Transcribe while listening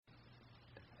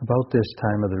About this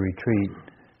time of the retreat,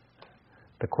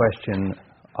 the question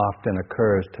often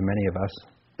occurs to many of us,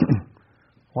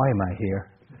 why am I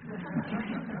here?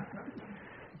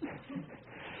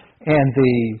 And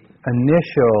the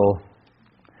initial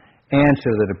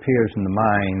answer that appears in the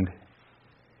mind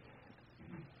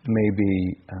may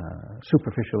be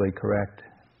superficially correct,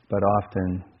 but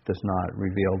often does not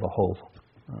reveal the whole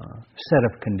set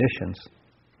of conditions.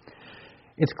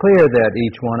 It's clear that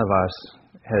each one of us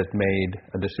has made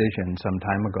a decision some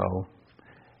time ago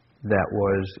that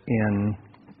was in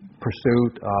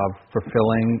pursuit of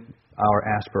fulfilling our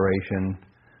aspiration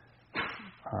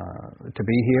to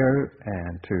be here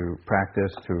and to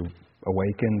practice, to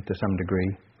awaken to some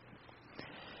degree.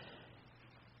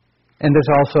 And there's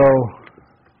also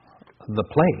the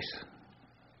place.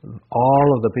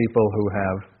 All of the people who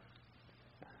have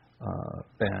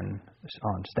been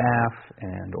on staff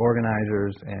and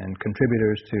organizers and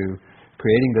contributors to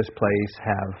creating this place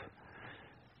have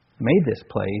made this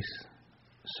place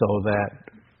so that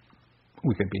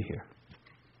we could be here.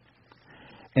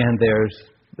 And there's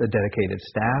a dedicated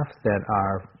staff that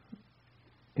are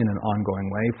in an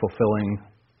ongoing way fulfilling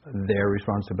their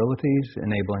responsibilities,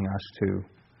 enabling us to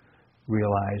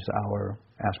realize our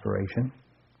aspiration.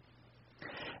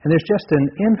 And there's just an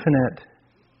infinite,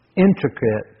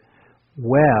 intricate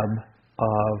web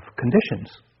of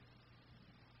conditions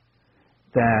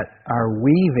that are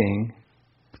weaving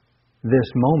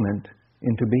this moment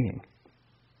into being.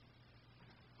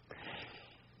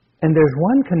 And there's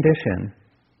one condition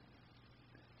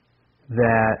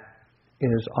that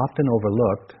is often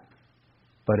overlooked,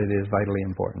 but it is vitally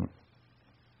important.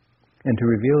 And to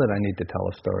reveal it, I need to tell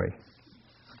a story.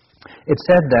 It's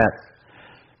said that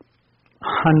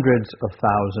hundreds of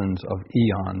thousands of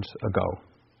eons ago,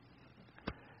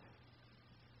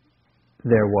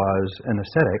 there was an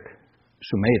ascetic,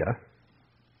 Sumedha,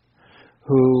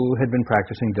 who had been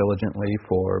practicing diligently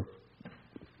for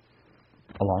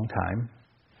a long time,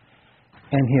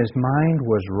 and his mind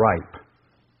was ripe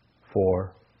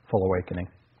for full awakening.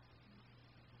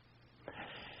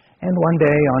 And one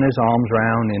day on his alms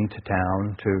round into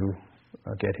town to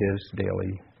get his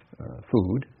daily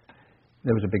food,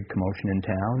 there was a big commotion in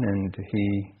town, and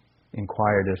he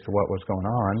inquired as to what was going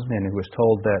on, and he was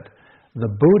told that the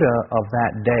Buddha of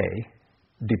that day,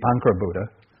 Dipankara Buddha,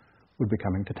 would be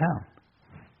coming to town.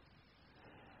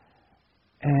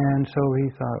 And so he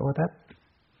thought, well,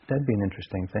 that'd be an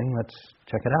interesting thing. Let's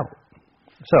check it out.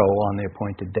 So on the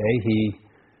appointed day, he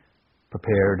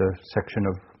prepared a section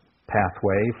of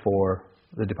pathway for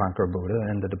the Dipankara Buddha,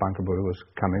 and the Dipankara Buddha was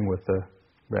coming with a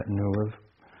retinue of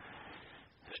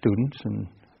students and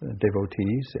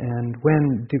devotees. And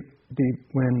when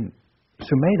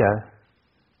Sumedha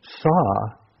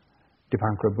saw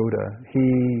Dipankara Buddha,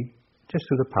 he, just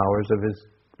through the powers of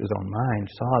his own mind,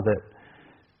 saw that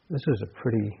this was a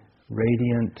pretty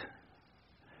radiant,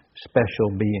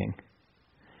 special being,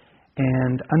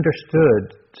 and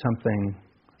understood something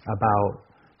about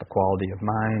the quality of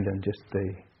mind and just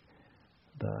the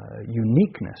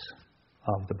uniqueness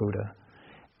of the Buddha.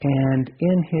 And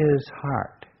in his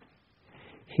heart,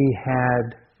 he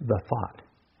had the thought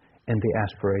and the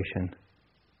aspiration,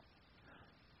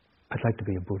 I'd like to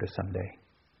be a Buddha someday,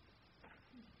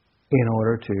 in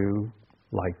order to,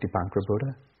 like Dipankara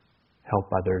Buddha,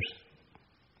 help others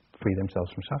free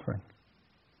themselves from suffering.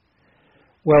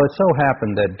 Well, it so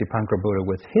happened that Dipankara Buddha,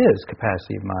 with his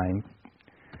capacity of mind,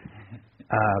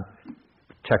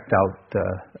 checked out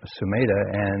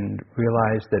Sumedha and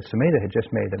realized that Sumedha had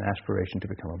just made an aspiration to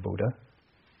become a Buddha.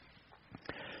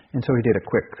 And so he did a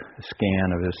quick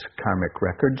scan of his karmic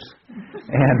records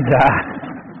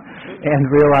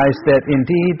and realized that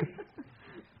indeed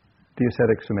the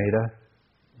ascetic Sumedha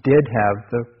did have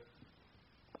the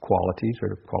qualities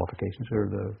or qualifications or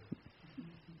the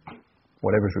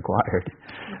whatever's required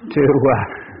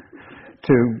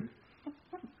to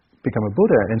become a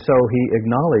Buddha. And so he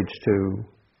acknowledged to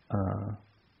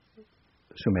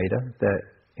Sumedha that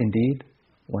indeed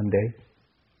one day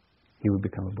he would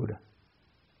become a Buddha.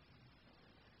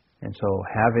 And so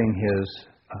having his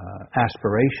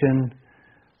aspiration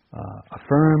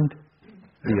affirmed,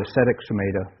 the ascetic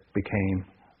Sumedha became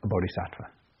a bodhisattva.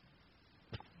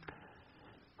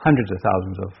 Hundreds of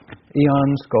thousands of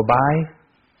eons go by,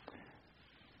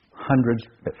 hundreds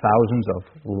of thousands of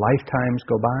lifetimes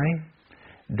go by,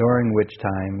 during which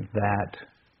time that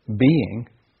being,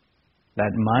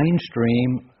 that mind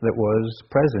stream that was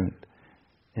present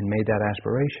and made that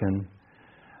aspiration,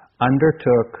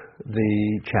 undertook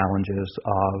the challenges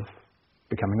of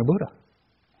becoming a Buddha,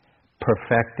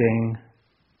 perfecting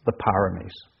the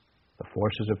paramis, the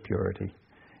forces of purity,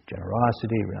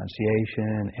 generosity,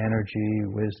 renunciation, energy,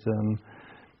 wisdom,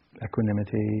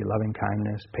 equanimity, loving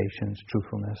kindness, patience,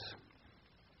 truthfulness.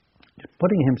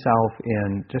 Putting himself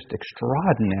in just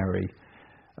extraordinary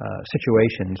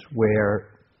situations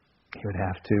where he would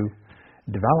have to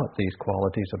develop these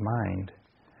qualities of mind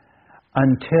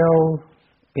until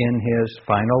in his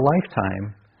final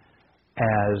lifetime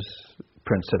as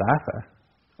Prince Siddhartha,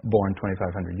 born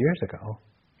 2,500 years ago,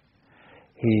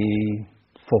 he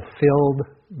fulfilled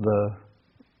the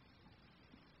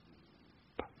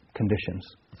conditions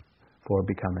for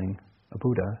becoming a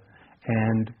Buddha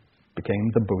and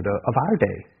became the Buddha of our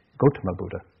day, Gautama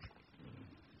Buddha.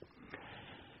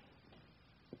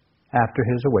 After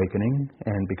his awakening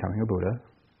and becoming a Buddha,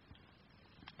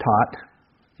 taught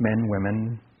men,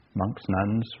 women, monks,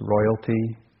 nuns,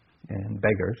 royalty, and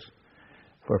beggars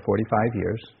for 45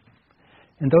 years.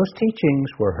 And those teachings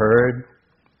were heard,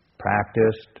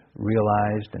 practiced,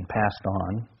 realized, and passed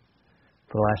on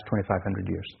for the last 2,500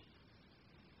 years.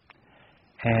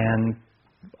 And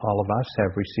all of us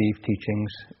have received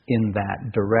teachings in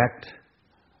that direct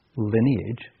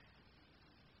lineage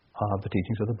of the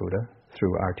teachings of the Buddha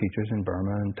through our teachers in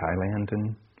Burma and Thailand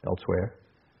and elsewhere.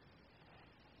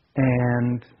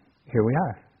 And here we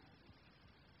are.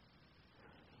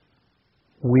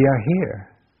 We are here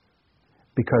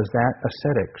because that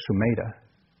ascetic, Sumedha,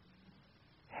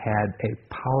 had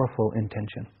a powerful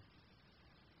intention.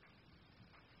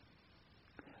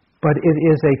 But it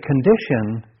is a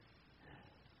condition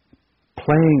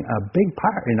playing a big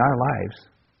part in our lives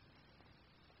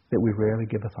that we rarely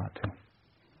give a thought to,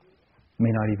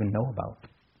 may not even know about.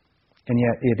 And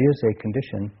yet it is a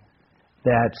condition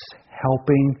that's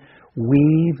helping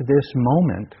weave this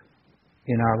moment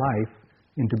in our life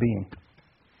into being.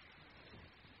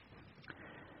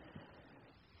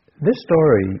 This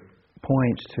story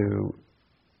points to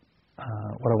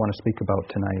what I want to speak about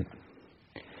tonight,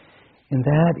 and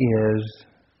that is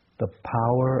the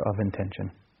power of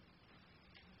intention.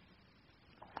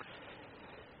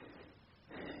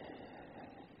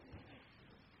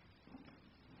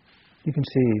 You can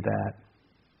see that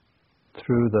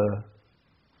through the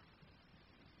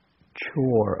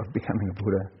chore of becoming a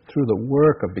Buddha, through the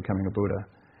work of becoming a Buddha,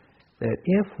 that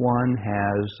if one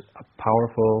has a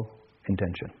powerful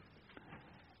intention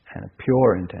and a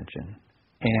pure intention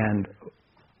and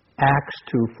acts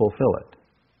to fulfill it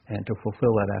and to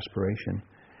fulfill that aspiration,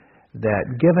 that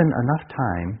given enough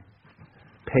time,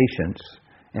 patience,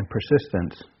 and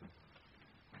persistence,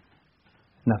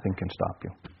 nothing can stop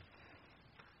you.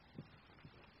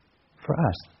 For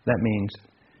us, that means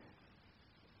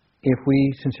if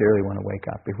we sincerely want to wake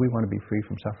up, if we want to be free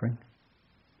from suffering,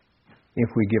 if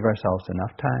we give ourselves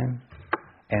enough time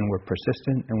and we're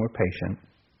persistent and we're patient,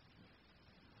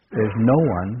 there's no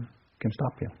one can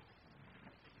stop you.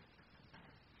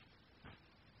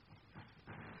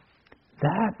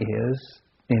 That is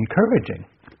encouraging.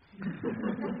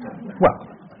 Well,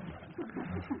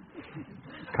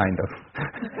 kind of.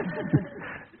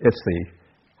 It's the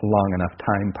long enough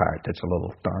time part that's a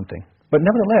little daunting. But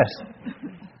nevertheless,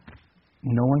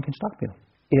 no one can stop you.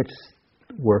 It's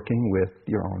working with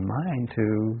your own mind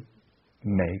to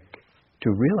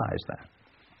realize that.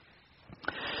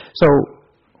 So,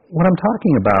 what I'm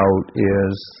talking about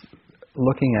is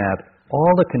looking at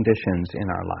all the conditions in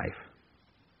our life.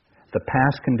 The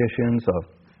past conditions of,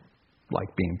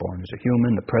 like being born as a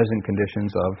human, the present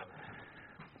conditions of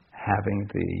having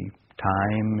the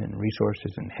time and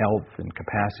resources and health and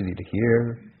capacity to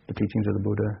hear the teachings of the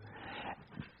Buddha.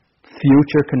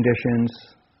 Future conditions,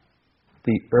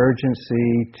 the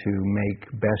urgency to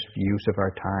make best use of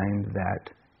our time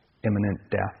that imminent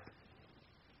death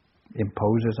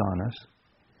imposes on us.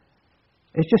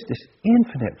 It's just this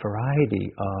infinite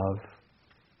variety of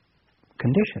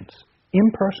conditions,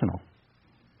 impersonal,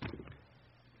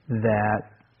 that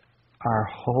are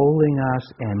holding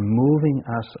us and moving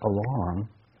us along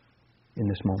in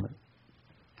this moment.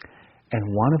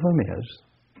 And one of them is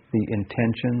the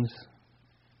intentions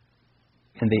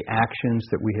and the actions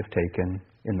that we have taken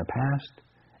in the past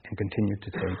and continue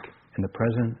to take in the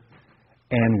present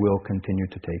and will continue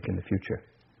to take in the future.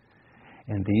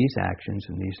 And these actions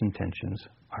and these intentions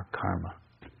are karma.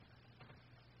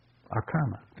 Are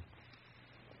karma.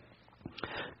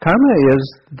 Karma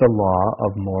is the law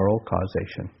of moral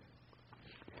causation.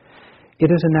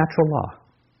 It is a natural law.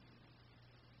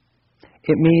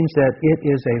 It means that it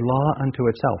is a law unto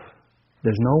itself.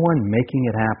 There's no one making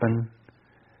it happen,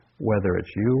 whether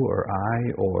it's you or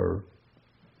I or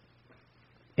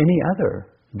any other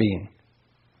being.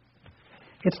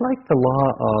 It's like the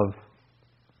law of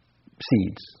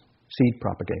seeds, seed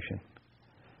propagation.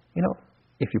 You know,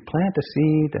 if you plant a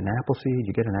seed, an apple seed,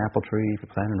 you get an apple tree. If you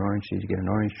plant an orange seed, you get an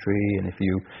orange tree. And if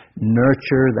you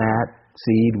nurture that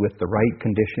seed with the right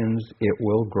conditions, it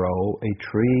will grow a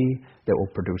tree that will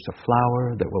produce a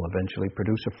flower, that will eventually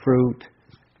produce a fruit,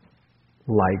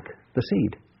 like the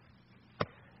seed.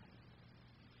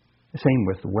 The same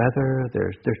with weather.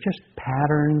 There's just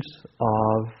patterns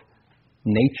of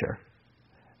nature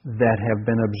that have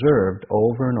been observed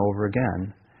over and over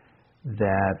again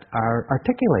that are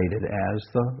articulated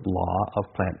as the law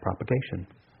of plant propagation,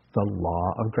 the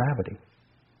law of gravity.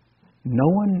 No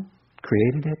one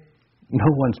created it. No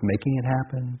one's making it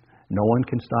happen. No one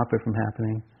can stop it from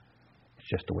happening. It's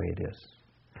just the way it is.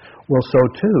 Well, so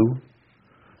too,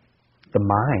 the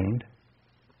mind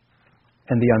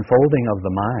and the unfolding of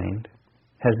the mind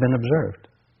has been observed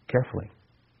carefully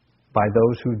by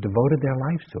those who devoted their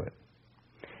lives to it.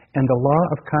 And the law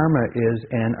of karma is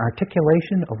an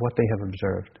articulation of what they have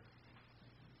observed.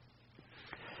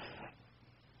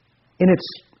 In its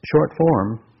short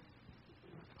form,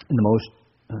 in the most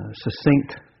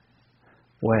succinct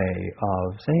way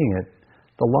of saying it,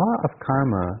 the law of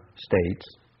karma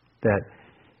states that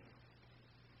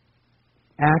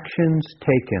actions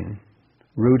taken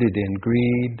rooted in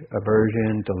greed,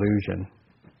 aversion, delusion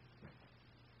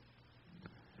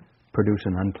produce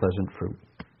an unpleasant fruit.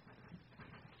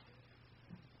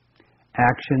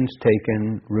 Actions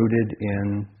taken rooted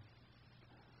in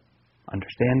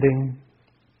understanding,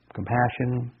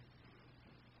 compassion,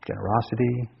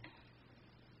 generosity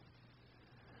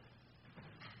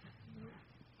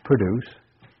produce,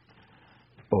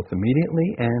 both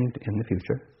immediately and in the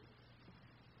future,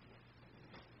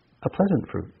 a pleasant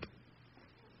fruit.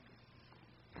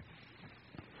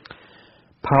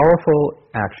 Powerful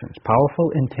actions,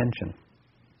 powerful intention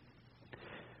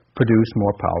produce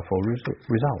more powerful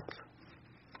results.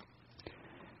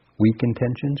 Weak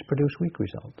intentions produce weak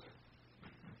results.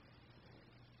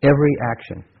 Every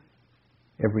action,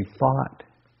 every thought,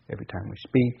 every time we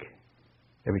speak,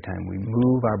 every time we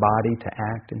move our body to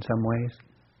act in some ways,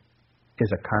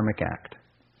 is a karmic act,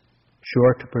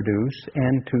 sure to produce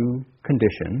and to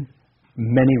condition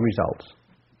many results.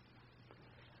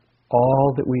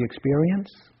 All that we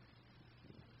experience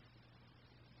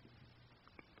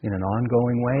in an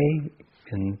ongoing way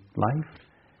in life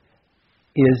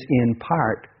is in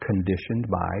part conditioned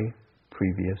by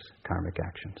previous karmic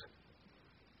actions.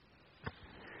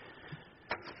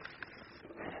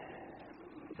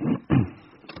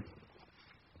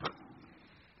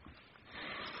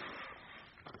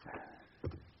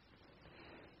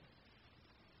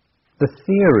 The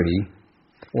theory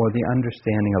or the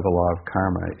understanding of the law of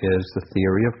karma is the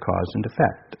theory of cause and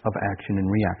effect, of action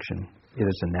and reaction. It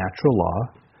is a natural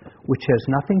law which has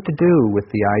nothing to do with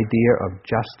the idea of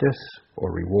justice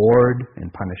or reward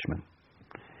and punishment.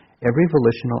 Every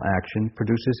volitional action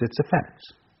produces its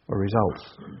effects or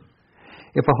results.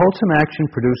 If a wholesome action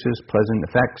produces pleasant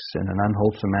effects and an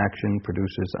unwholesome action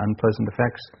produces unpleasant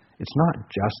effects, it's not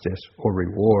justice or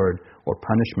reward or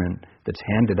punishment that's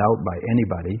handed out by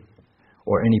anybody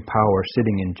or any power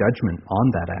sitting in judgment on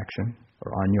that action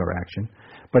or on your action,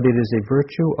 but it is a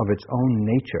virtue of its own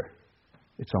nature,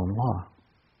 its own law.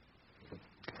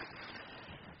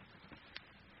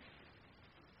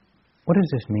 What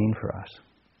does this mean for us?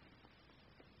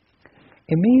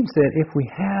 It means that if we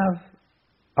have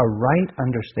a right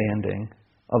understanding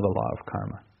of the law of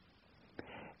karma,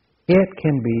 it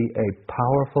can be a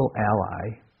powerful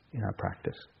ally in our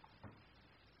practice.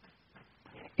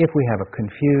 If we have a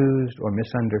confused or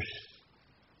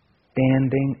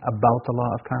misunderstanding about the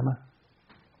law of karma,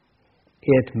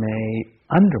 it may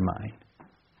undermine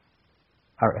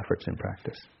our efforts in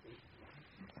practice.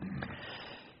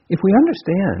 If we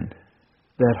understand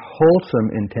that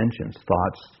wholesome intentions,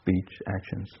 thoughts, speech,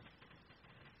 actions,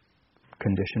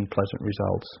 condition pleasant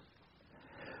results,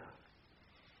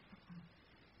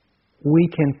 we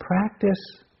can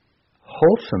practice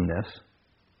wholesomeness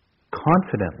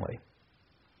confidently.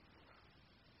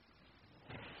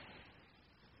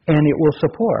 And it will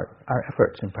support our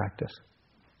efforts in practice.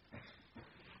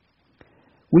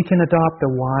 We can adopt a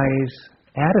wise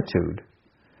attitude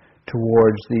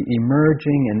towards the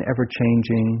emerging and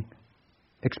ever-changing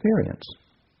experience.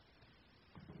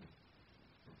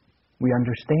 We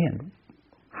understand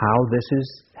how this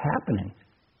is happening,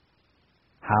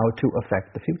 how to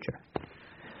affect the future.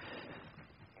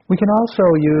 We can also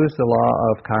use the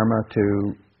law of karma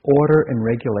to order and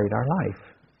regulate our life,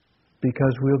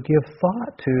 because we'll give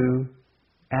thought to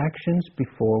actions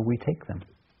before we take them.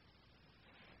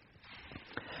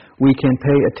 We can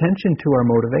pay attention to our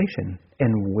motivation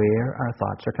and where our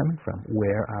thoughts are coming from,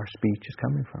 where our speech is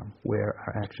coming from, where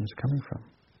our actions are coming from.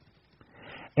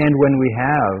 And when we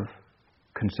have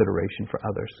consideration for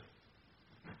others,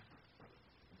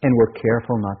 and we're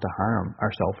careful not to harm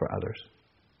ourselves or others,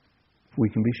 we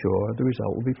can be sure the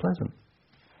result will be pleasant.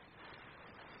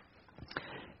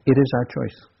 It is our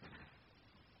choice.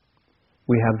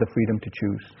 We have the freedom to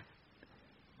choose.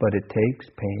 But it takes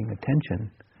paying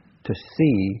attention to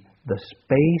see the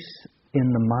space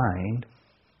in the mind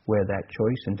where that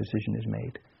choice and decision is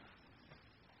made.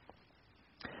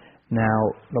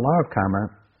 Now, the law of karma,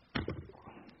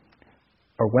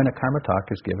 or when a karma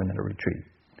talk is given at a retreat,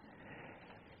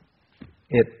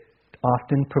 it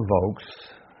often provokes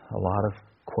a lot of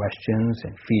questions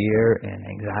and fear and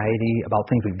anxiety about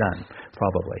things we've done,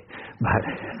 probably. But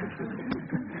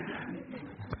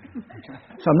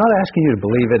so I'm not asking you to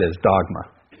believe it as dogma,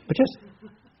 but just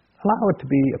allow it to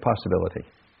be a possibility.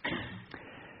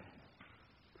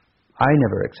 I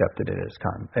never accepted it as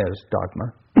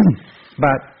dogma,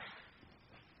 but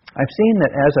I've seen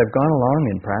that as I've gone along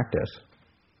in practice,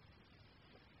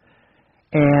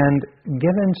 and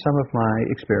given some of my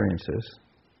experiences,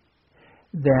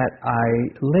 that I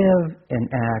live and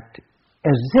act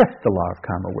as if the law of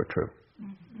karma were true.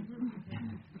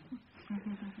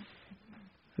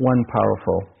 One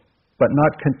powerful, but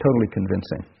not totally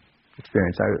convincing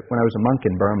experience. When I was a monk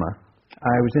in Burma,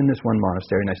 I was in this one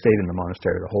monastery, and I stayed in the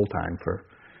monastery the whole time for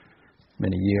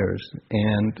many years.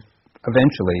 And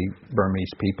eventually,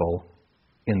 Burmese people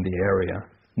in the area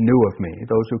knew of me.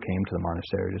 Those who came to the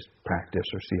monastery to practice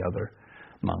or see other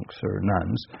monks or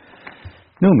nuns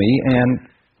knew me, and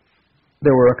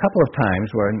there were a couple of times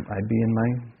where I'd be in my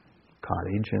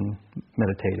cottage and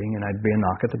meditating, and I'd be a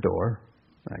knock at the door,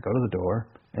 and I'd go to the door,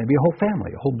 and it'd be a whole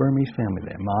family, a whole Burmese family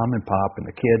there, mom and pop and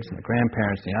the kids and the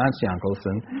grandparents, the aunts, the uncles,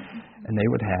 and they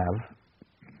would have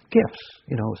gifts,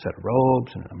 a set of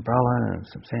robes and an umbrella and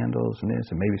some sandals and this,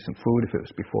 and maybe some food if it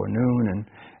was before noon,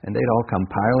 and they'd all come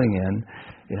piling in,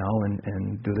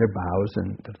 and do their bows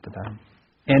and da-da-da.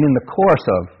 And in the course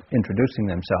of introducing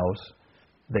themselves,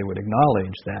 they would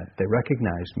acknowledge that they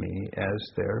recognized me as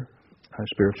their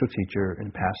spiritual teacher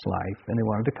in past life, and they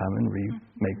wanted to come and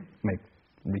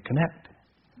reconnect.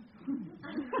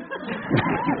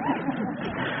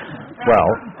 Well,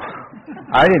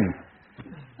 I didn't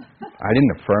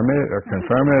affirm it or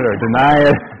confirm it or deny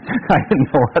it. I didn't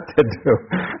know what to do.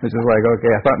 It was just like,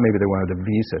 okay, I thought maybe they wanted a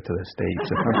visa to the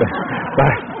States or something.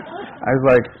 But I was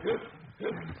like,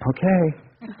 okay,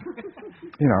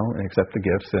 and accept the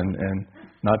gifts and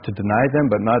not to deny them,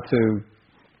 but not to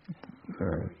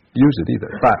use it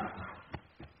either. But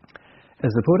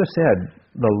as the Buddha said,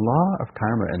 the law of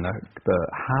karma and the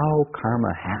how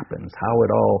karma happens, how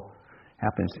it all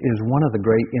happens, is one of the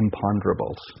great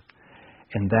imponderables.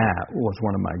 And that was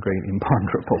one of my great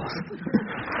imponderables.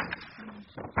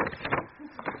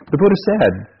 The Buddha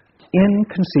said,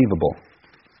 inconceivable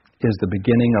is the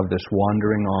beginning of this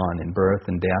wandering on in birth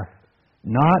and death.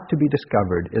 Not to be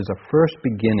discovered is a first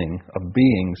beginning of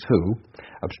beings who,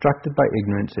 obstructed by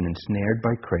ignorance and ensnared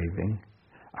by craving,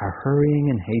 are hurrying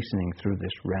and hastening through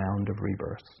this round of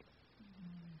rebirth.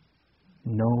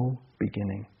 No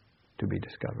beginning to be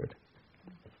discovered.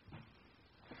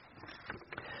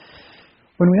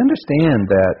 When we understand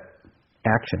that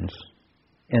actions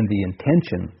and the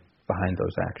intention behind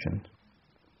those actions,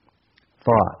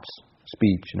 thoughts,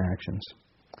 speech, and actions,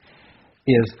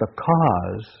 is the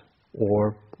cause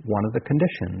or one of the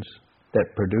conditions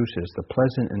that produces the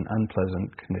pleasant and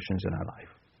unpleasant conditions in our life,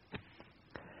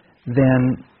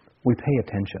 then we pay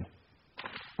attention.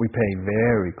 We pay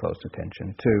very close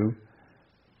attention to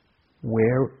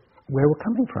where we're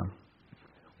coming from.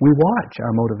 We watch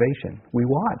our motivation. We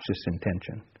watch this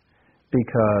intention,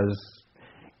 because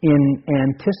in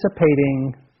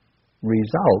anticipating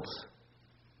results,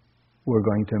 we're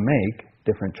going to make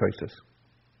different choices.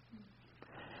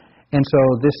 And so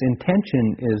this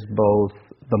intention is both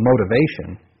the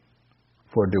motivation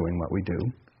for doing what we do,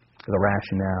 the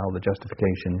rationale, the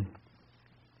justification,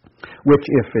 which,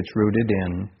 if it's rooted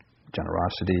in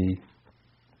generosity,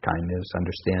 kindness,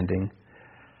 understanding,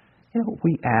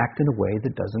 we act in a way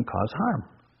that doesn't cause harm.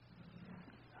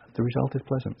 The result is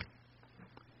pleasant.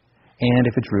 And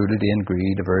if it's rooted in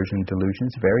greed, aversion, delusion,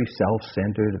 it's very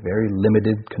self-centered, a very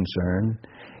limited concern.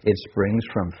 It springs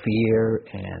from fear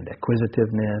and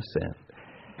acquisitiveness, and,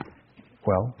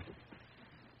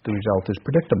 the result is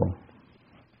predictable.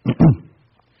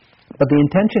 But the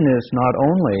intention is not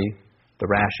only the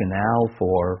rationale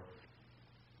for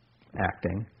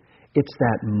acting, it's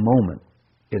that moment.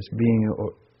 It's being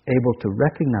able to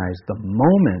recognize the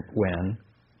moment when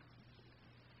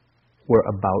we're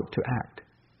about to act.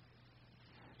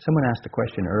 Someone asked a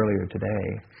question earlier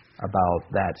today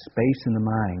about that space in the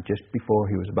mind just before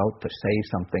he was about to say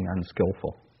something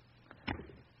unskillful.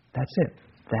 That's it.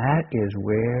 That is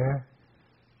where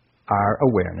our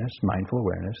awareness, mindful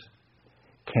awareness,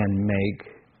 can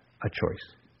make a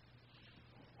choice.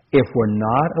 If we're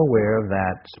not aware of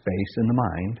that space in the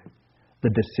mind, the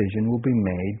decision will be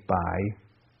made by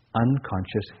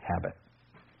unconscious habit.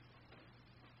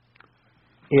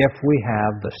 If we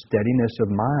have the steadiness of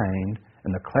mind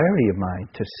and the clarity of mind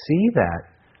to see that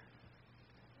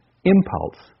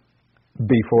impulse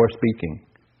before speaking,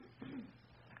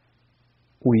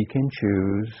 we can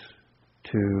choose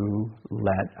to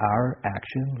let our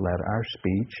action, let our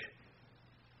speech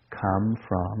come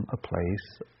from a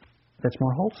place that's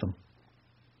more wholesome.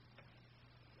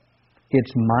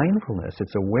 It's mindfulness,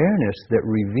 it's awareness that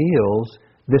reveals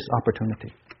this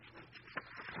opportunity.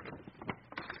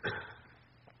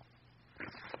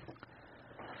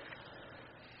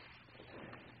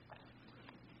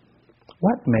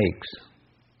 What makes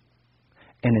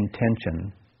an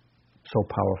intention so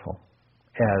powerful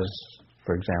as,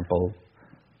 for example,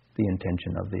 the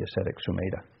intention of the ascetic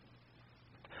Sumedha?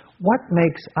 What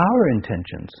makes our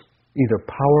intentions either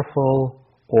powerful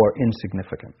or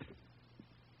insignificant?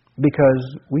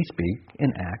 Because we speak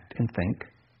and act and think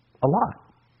a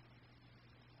lot.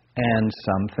 And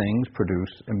some things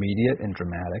produce immediate and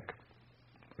dramatic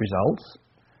results,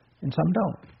 and some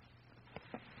don't.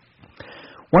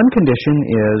 One condition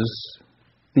is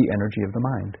the energy of the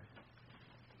mind.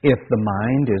 If the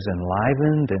mind is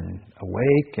enlivened and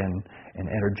awake and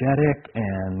energetic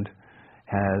and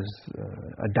has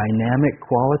a dynamic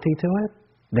quality to it,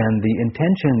 then the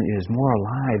intention is more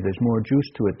alive, there's more juice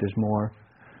to it, there's more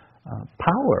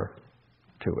power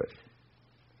to it.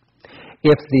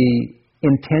 If the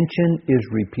intention is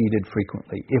repeated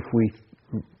frequently, if we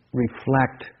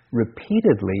reflect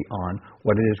repeatedly on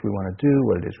what it is we want to do,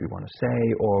 what it is we want to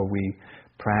say, or we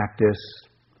practice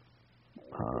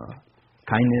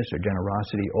kindness or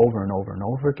generosity over and over and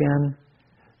over again,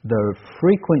 the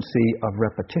frequency of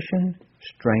repetition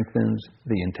strengthens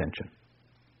the intention.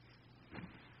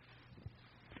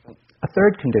 A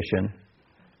third condition,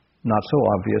 not so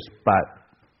obvious, but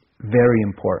very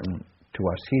important to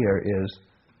us here, is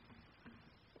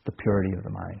the purity of the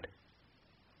mind.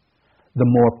 The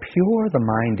more pure the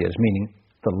mind is, meaning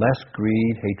the less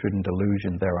greed, hatred, and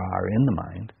delusion there are in the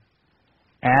mind,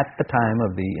 at the time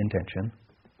of the intention,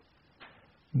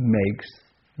 makes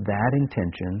that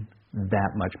intention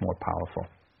that much more powerful.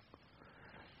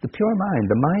 The pure mind,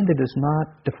 the mind that is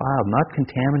not defiled, not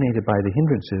contaminated by the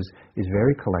hindrances, is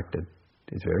very collected,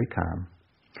 is very calm.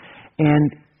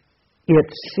 And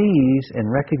it sees and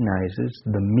recognizes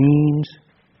the means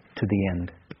to the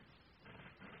end.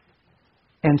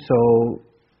 And so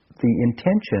the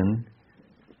intention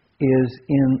is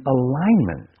in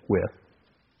alignment with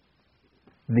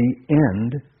the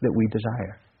end that we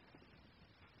desire.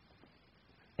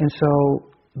 And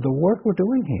so the work we're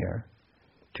doing here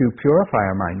to purify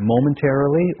our mind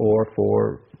momentarily or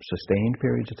for sustained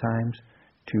periods of times,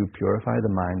 to purify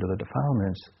the mind of the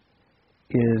defilements,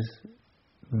 is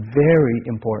very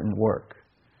important work.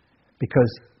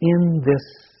 Because in this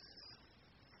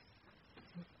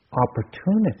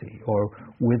opportunity, or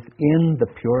within the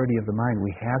purity of the mind,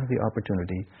 we have the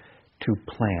opportunity to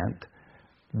plant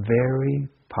very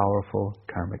powerful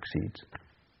karmic seeds.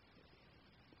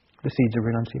 The seeds of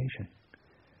renunciation.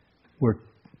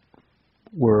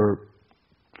 We're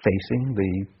facing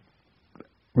the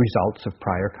results of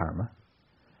prior karma,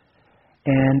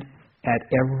 and at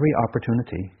every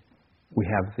opportunity we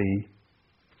have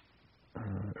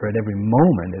or at every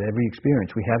moment, at every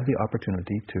experience, we have the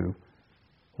opportunity to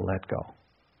let go.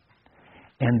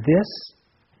 And this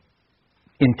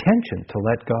intention to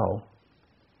let go,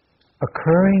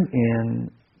 occurring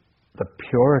in the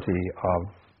purity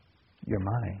of your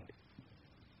mind,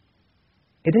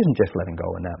 it isn't just letting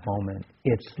go in that moment.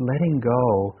 It's letting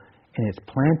go, and it's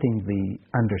planting the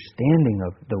understanding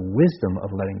of the wisdom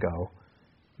of letting go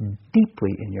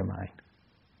deeply in your mind.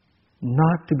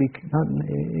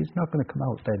 It's not going to come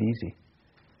out that easy.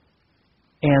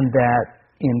 And that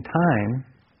in time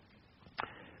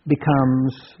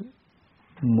becomes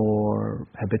more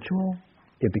habitual.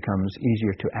 It becomes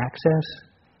easier to access.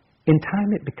 In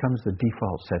time it becomes the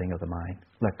default setting of the mind.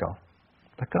 Let go.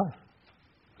 Let go.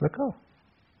 Let go.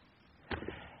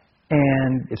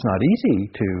 And it's not easy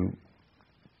to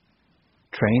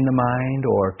train the mind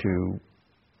or to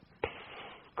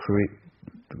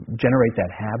generate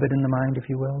that habit in the mind, if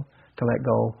you will, to let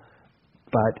go.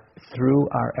 But through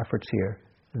our efforts here,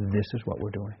 this is what we're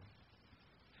doing.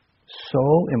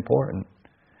 So important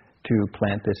to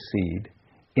plant this seed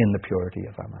in the purity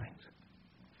of our minds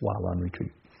while on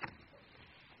retreat.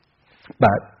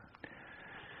 But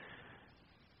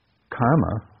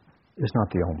karma is not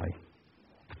the only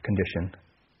condition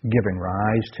giving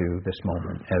rise to this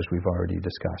moment, as we've already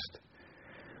discussed.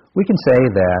 We can say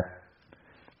that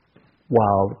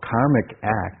while the karmic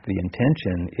act, the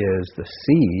intention, is the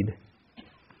seed,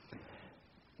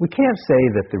 we can't say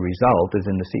that the result is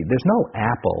in the seed. There's no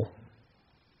apple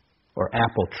or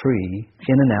apple tree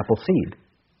in an apple seed.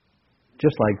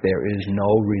 Just like there is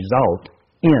no result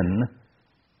in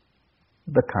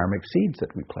the karmic seeds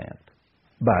that we plant.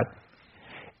 But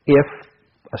if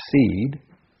a seed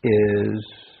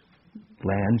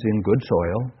lands in good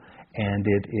soil and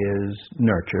it is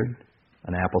nurtured,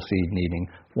 an apple seed needing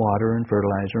water and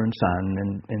fertilizer and sun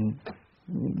and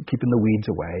keeping the weeds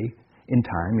away, in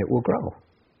time it will grow.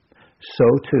 So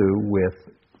too with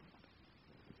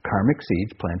karmic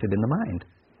seeds planted in the mind.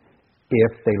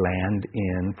 If they land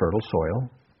in fertile soil,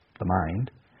 the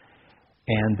mind,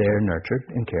 and they're nurtured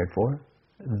and cared for,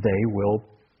 they will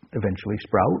eventually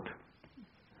sprout,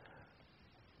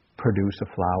 produce a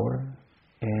flower,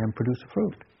 and produce a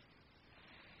fruit.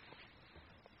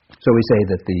 So we say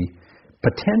that the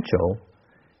potential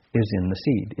is in the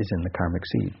seed, is in the karmic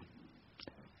seed.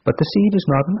 But the seed is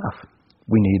not enough.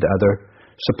 We need other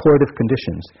supportive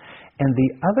conditions. And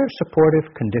the other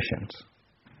supportive conditions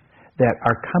that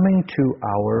are coming to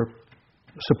our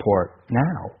support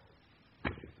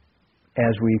now,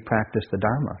 as we practice the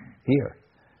Dharma here,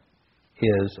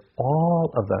 is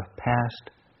all of the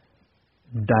past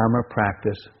Dharma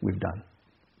practice we've done.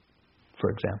 For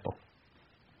example,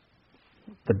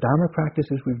 the Dharma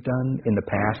practices we've done in the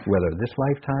past, whether this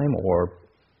lifetime or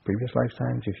previous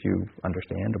lifetimes, if you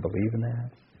understand or believe in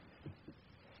that,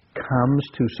 comes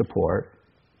to support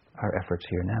our efforts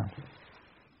here now.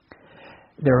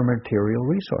 There are material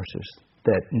resources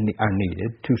that are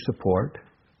needed to support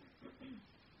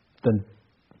the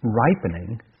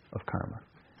ripening of karma.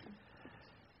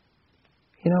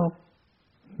 You know,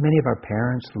 many of our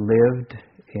parents lived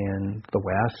in the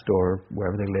West or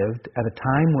wherever they lived at a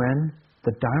time when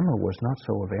the Dharma was not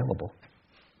so available.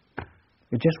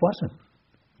 It just wasn't.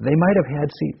 They might have had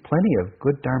plenty of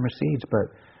good Dharma seeds,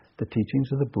 but the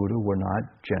teachings of the Buddha were not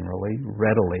generally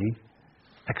readily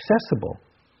accessible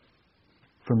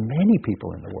for many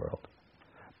people in the world.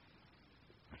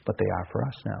 But they are for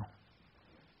us now.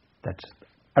 That's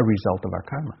a result of our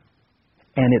karma.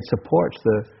 And it supports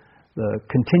the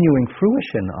continuing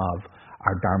fruition of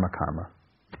our Dharma karma,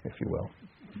 if you will.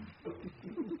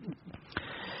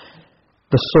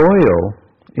 The soil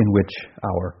in which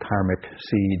our karmic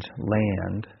seeds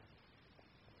land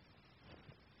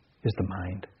is the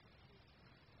mind.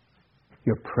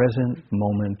 Your present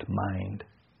moment mind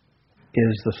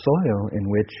is the soil in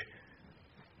which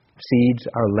seeds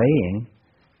are laying,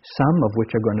 some of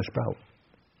which are going to sprout.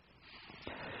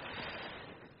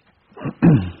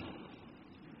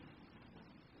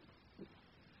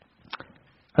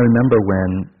 I remember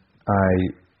when I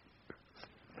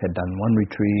had done one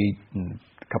retreat, and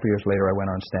a couple years later I went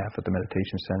on staff at the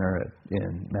meditation center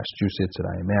in Massachusetts at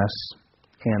IMS.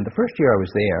 And the first year I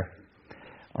was there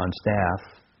on staff,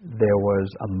 there was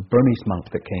a Burmese monk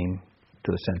that came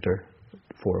to the center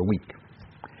for a week.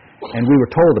 And we were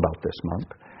told about this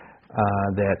monk,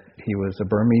 that he was a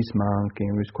Burmese monk,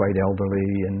 and he was quite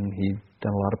elderly, and he'd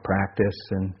done a lot of practice,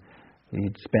 and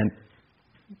he'd spent,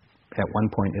 at one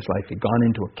point in his life, he'd gone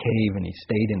into a cave, and he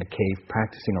stayed in a cave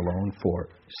practicing alone for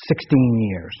 16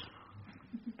 years.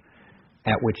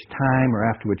 At which time, or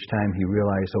after which time, he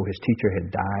realized, his teacher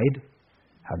had died.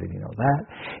 How did he know that?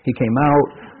 He came out,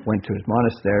 went to his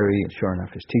monastery, and sure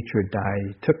enough, his teacher had died.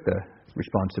 He took the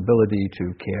responsibility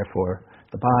to care for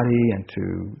the body and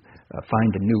to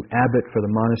find a new abbot for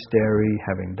the monastery.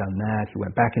 Having done that, he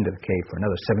went back into the cave for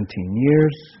another 17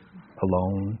 years,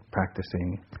 alone,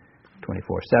 practicing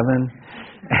 24/7.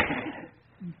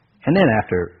 And then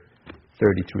after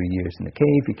 33 years in the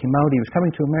cave, he came out. He was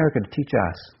coming to America to teach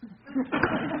us.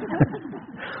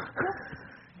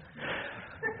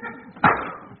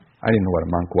 I didn't know what a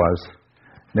monk was.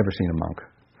 Never seen a monk.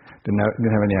 Didn't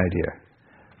have any idea.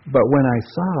 But when I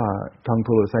saw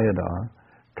Tongpulu Sayadaw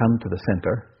come to the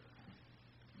center,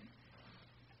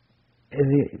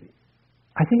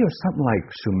 I think it was something like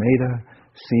Sumedha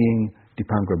seeing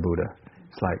Dipankara Buddha.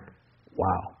 It's like,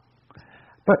 wow.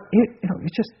 But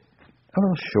it's just a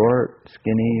little short,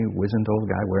 skinny, wizened old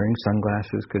guy wearing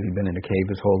sunglasses because he'd been in a cave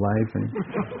his whole life, and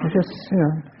he's just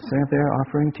sitting up there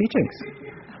offering teachings.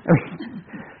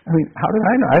 I mean, how did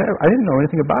I know? I didn't know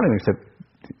anything about him except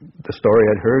the story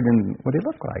I'd heard and what he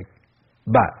looked like.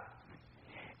 But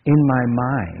in my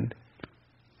mind,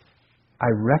 I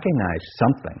recognized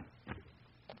something.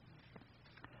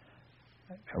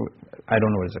 I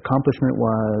don't know what his accomplishment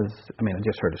was. I mean, I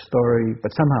just heard a story,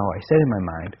 but somehow I said in my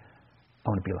mind, I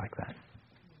want to be like that.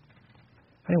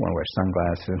 I didn't want to wear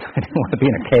sunglasses. I didn't want to be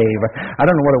in a cave. I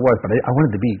don't know what it was, but I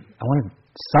wanted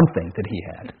something that he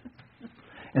had.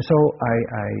 And so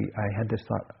I had this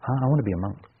thought, I want to be a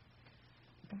monk.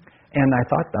 And I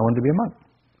thought I wanted to be a monk.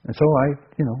 And so I,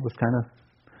 was kind of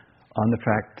on the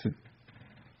track to,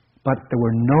 but there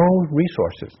were no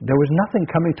resources. There was nothing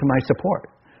coming to my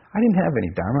support. I didn't have any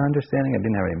Dharma understanding. I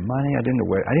didn't have any money. I didn't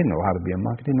know how to be a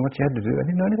monk. I didn't know what you had to do. I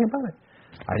didn't know anything about it.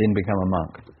 I didn't become a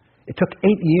monk. It took 8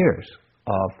 years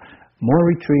of more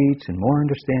retreats and more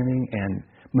understanding and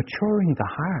maturing the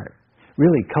heart,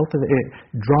 really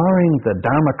drawing the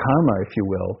Dharma karma, if you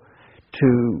will, to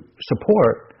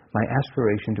support my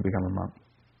aspiration to become a monk.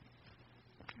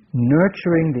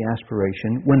 Nurturing the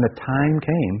aspiration when the time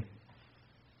came,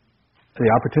 the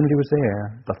opportunity was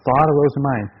there, the thought arose in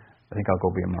mind, I think I'll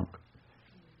go be a monk.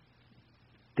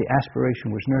 The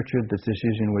aspiration was nurtured, the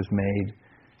decision was made,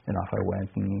 and off I went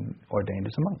and ordained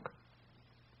as a monk.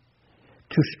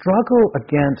 To struggle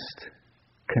against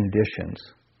conditions,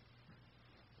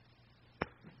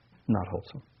 not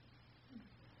wholesome.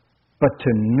 But to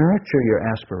nurture your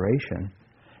aspiration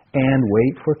and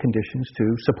wait for conditions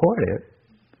to support it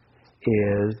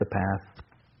is the path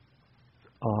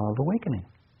of awakening.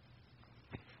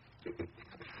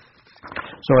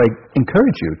 So I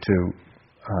encourage you to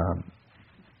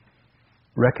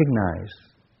recognize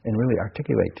and really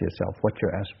articulate to yourself what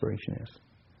your aspiration is.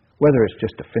 Whether it's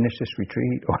just to finish this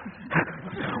retreat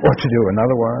or to do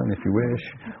another one if you wish,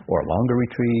 or a longer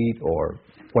retreat or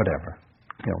whatever.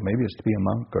 Maybe it's to be a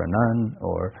monk or a nun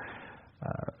or,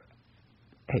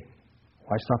 hey,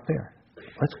 why stop there?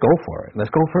 Let's go for it. Let's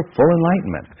go for full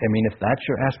enlightenment. I mean, if that's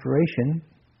your aspiration,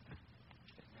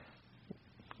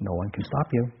 no one can stop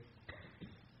you.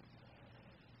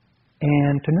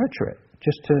 And to nurture it,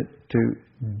 just to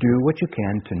do what you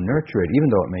can to nurture it, even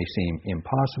though it may seem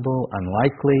impossible,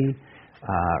 unlikely,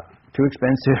 too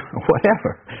expensive,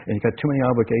 whatever. And you've got too many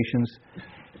obligations,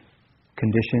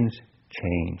 conditions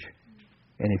change.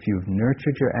 And if you've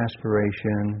nurtured your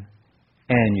aspiration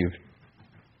and you've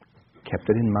kept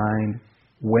it in mind,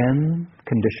 when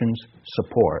conditions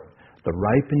support the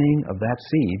ripening of that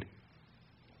seed,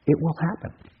 it will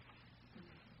happen.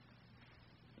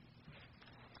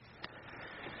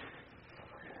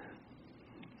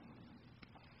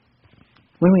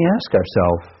 When we ask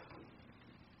ourselves,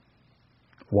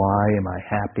 why am I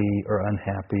happy or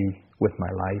unhappy with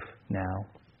my life now?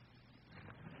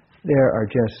 There are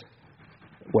just,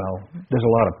 there's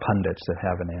a lot of pundits that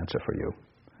have an answer for you.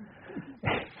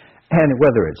 And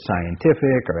whether it's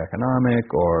scientific or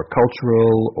economic or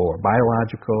cultural or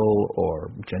biological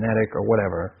or genetic or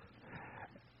whatever,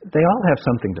 they all have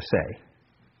something to say.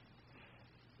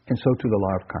 And so too the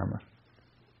law of karma.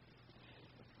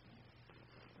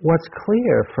 What's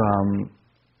clear from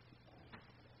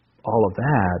all of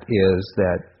that is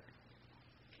that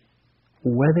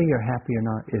whether you're happy or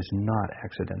not is not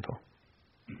accidental.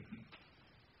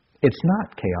 It's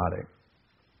not chaotic.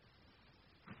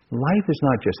 Life is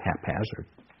not just haphazard.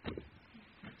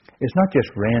 It's not just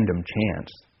random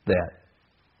chance that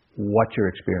what you're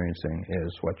experiencing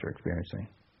is what you're experiencing.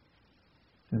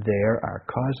 There are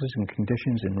causes and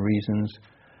conditions and reasons,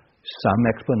 some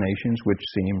explanations which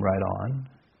seem right on,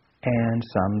 and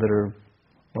some that are,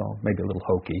 maybe a little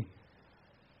hokey.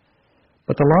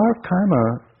 But the law of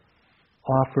karma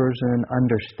offers an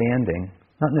understanding,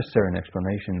 not necessarily an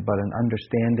explanation, but an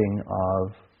understanding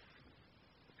of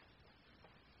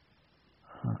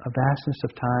a vastness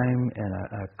of time and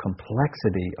a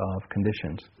complexity of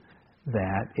conditions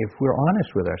that, if we're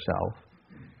honest with ourselves,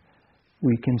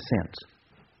 we can sense.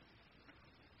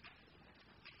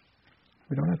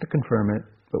 We don't have to confirm it,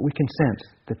 but we can sense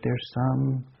that there's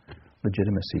some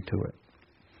legitimacy to it.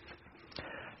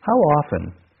 How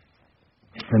often,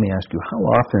 let me ask you, how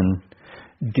often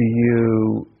do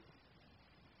you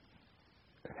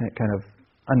kind of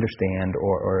understand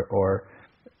or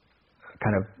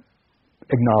kind of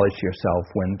acknowledge to yourself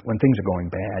when things are going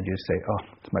bad, you say,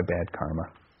 it's my bad karma.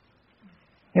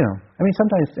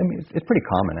 Sometimes, it's pretty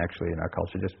common actually in our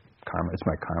culture, just karma, it's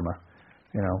my karma.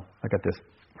 I got this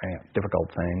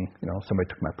difficult thing, somebody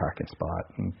took my parking spot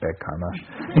and bad karma.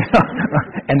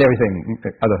 And everything,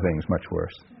 other things much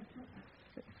worse.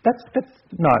 That's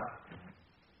not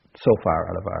so far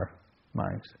out of our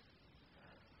minds.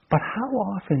 But how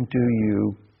often do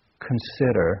you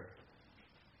consider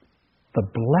the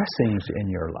blessings in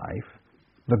your life,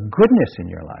 the goodness in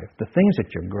your life, the things that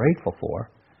you're grateful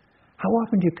for? How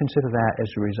often do you consider that as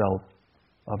a result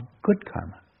of good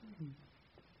karma.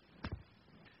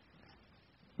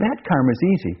 Bad karma is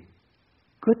easy.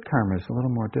 Good karma is a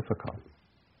little more difficult.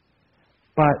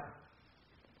 But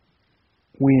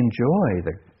we enjoy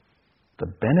the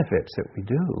benefits that we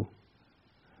do.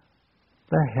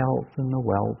 The health and the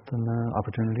wealth and the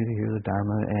opportunity to hear the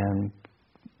Dharma and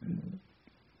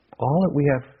all that we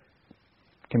have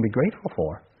can be grateful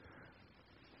for.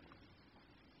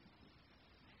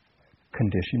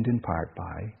 Conditioned in part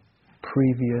by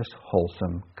previous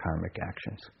wholesome karmic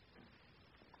actions.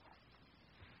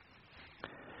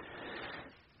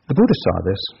 The Buddha saw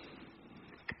this,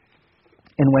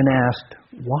 and when asked,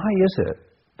 why is it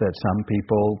that some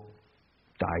people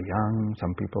die young,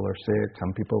 some people are sick,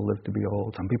 some people live to be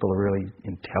old, some people are really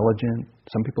intelligent,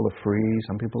 some people are free,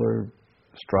 some people are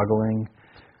struggling,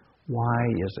 why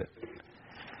is it?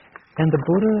 And the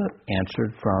Buddha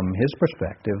answered from his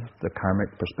perspective, the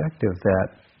karmic perspective, that,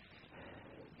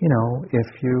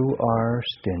 if you are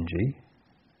stingy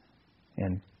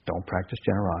and don't practice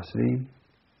generosity,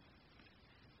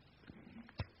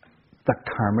 the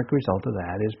karmic result of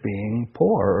that is being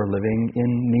poor or living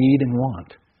in need and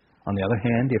want. On the other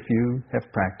hand, if you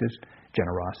have practiced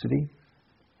generosity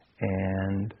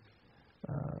and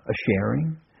a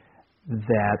sharing,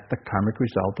 that the karmic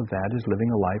result of that is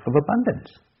living a life of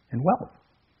abundance and wealth.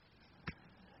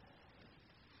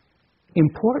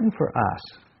 Important for us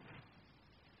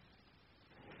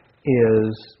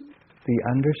is the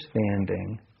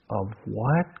understanding of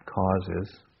what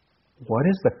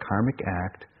is the karmic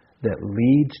act that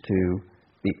leads to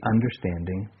the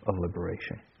understanding of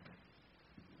liberation.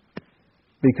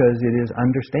 Because it is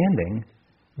understanding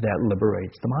that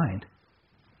liberates the mind.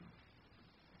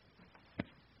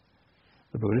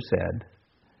 The Buddha said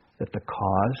that the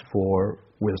cause for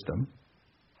wisdom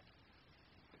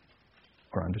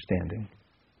or understanding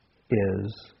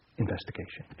is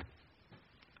investigation.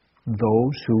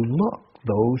 Those who look,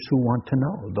 those who want to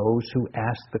know, those who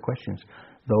ask the questions,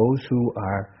 those who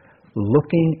are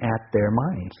looking at their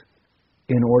minds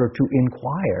in order to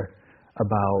inquire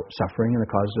about suffering and the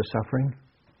causes of suffering,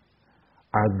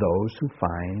 are those who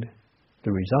find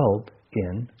the result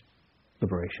in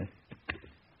liberation.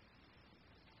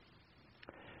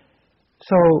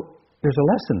 So there's a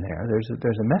lesson there,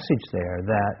 there's a message there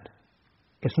that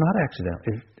it's not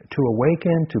accidental. To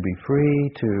awaken, to be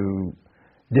free, to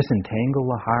disentangle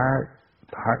the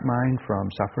heart-mind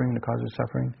from suffering, the causes of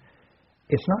suffering,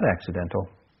 it's not accidental.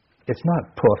 It's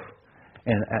not poof,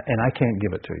 and I can't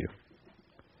give it to you.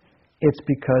 It's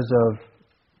because of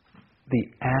the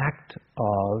act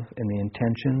of and the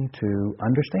intention to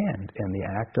understand and the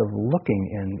act of looking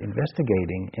and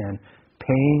investigating and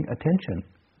paying attention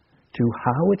to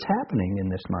how it's happening in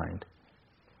this mind,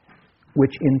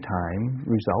 which in time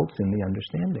results in the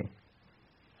understanding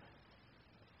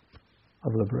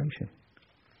of liberation.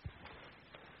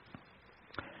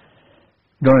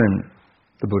 During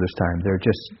the Buddha's time, there are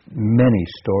just many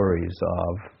stories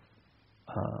of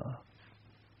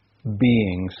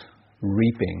beings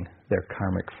reaping their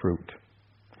karmic fruit.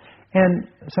 And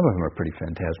some of them are pretty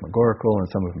phantasmagorical, and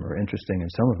some of them are interesting,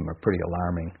 and some of them are pretty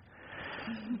alarming.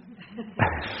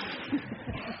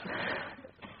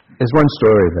 There's one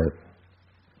story that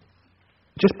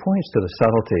just points to the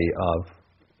subtlety of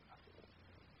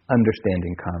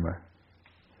understanding karma.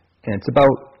 And it's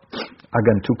about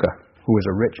Agantuka, who was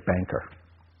a rich banker.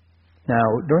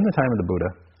 Now, during the time of the Buddha,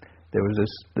 there was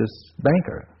this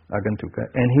banker, Agantuka,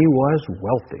 and he was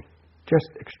wealthy, just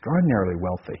extraordinarily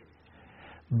wealthy.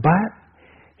 But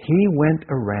he went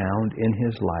around in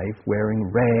his life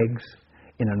wearing rags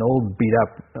in an old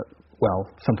beat-up,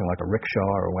 something like a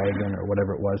rickshaw or a wagon or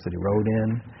whatever it was that he rode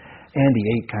in. And he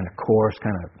ate kind of coarse,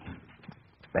 kind of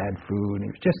bad food. And he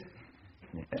was just,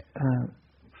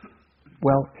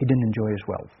 he didn't enjoy his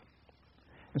wealth.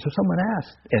 And so someone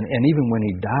asked, and even when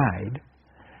he died,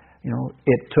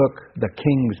 it took the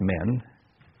king's men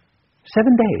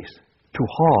 7 days to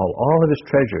haul all of his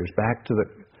treasures back to the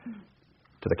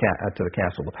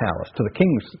castle, the palace, to the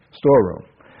king's storeroom.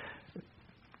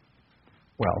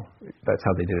 Well, that's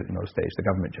how they did it in those days. The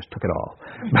government just took it all.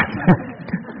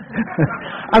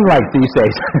 Unlike these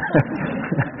days.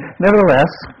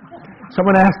 Nevertheless,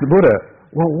 someone asked the Buddha,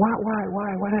 well,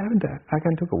 what happened to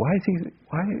Agantuka?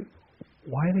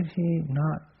 Why did he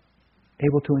not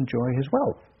able to enjoy his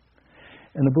wealth?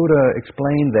 And the Buddha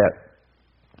explained that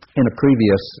in a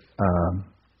previous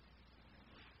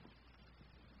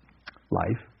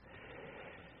life,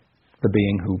 the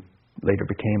being who later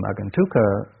became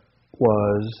Agantuka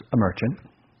was a merchant.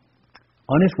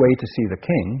 On his way to see the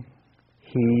king,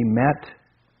 he met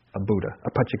a Buddha,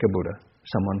 a Pachika Buddha,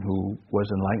 someone who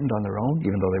was enlightened on their own,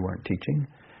 even though they weren't teaching,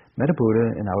 met a Buddha,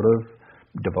 and out of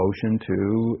devotion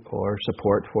to or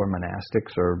support for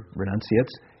monastics or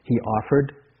renunciates, he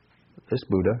offered this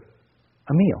Buddha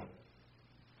a meal.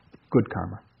 Good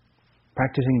karma.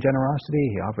 Practicing generosity,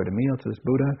 he offered a meal to this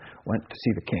Buddha, went to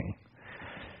see the king.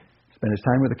 Spent his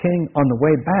time with the king. On the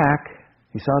way back,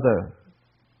 he saw the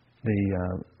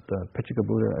Pitchika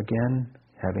Buddha again,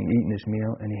 having eaten his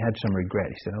meal, and he had some regret.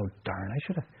 He said, "Oh darn, I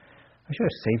should have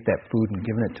saved that food and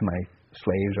given it to my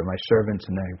slaves or my servants,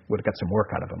 and I would have got some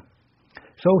work out of them."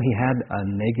 So he had a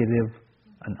negative,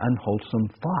 an unwholesome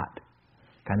thought,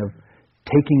 kind of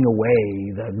taking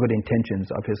away the good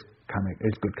intentions of his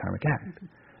good karmic act.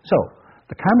 So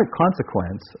the karmic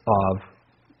consequence of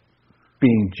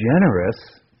being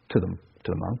generous to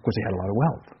the monk was he had a lot of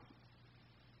wealth.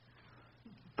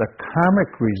 The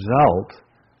karmic result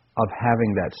of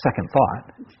having that second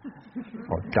thought,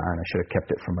 "Oh darn, I should have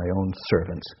kept it for my own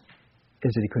servants,"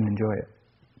 is that he couldn't enjoy it.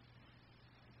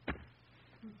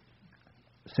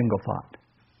 Single thought.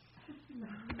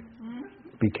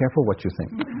 Be careful what you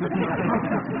think.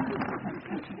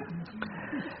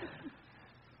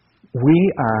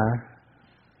 We are,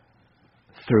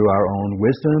 through our own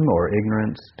wisdom or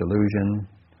ignorance, delusion,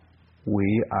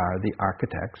 we are the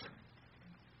architects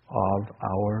of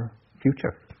our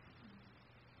future.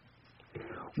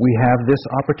 We have this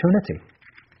opportunity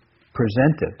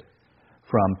presented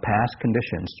from past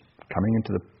conditions coming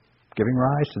into giving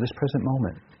rise to this present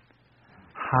moment.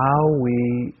 How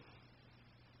we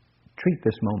treat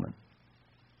this moment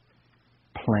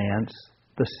plants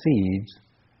the seeds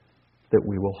that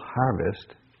we will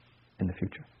harvest in the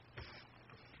future.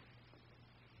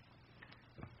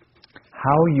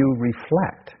 How you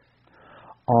reflect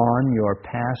on your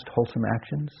past wholesome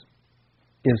actions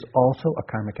is also a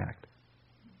karmic act.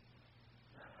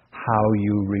 How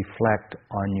you reflect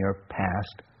on your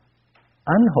past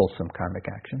unwholesome karmic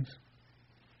actions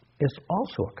is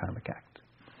also a karmic act.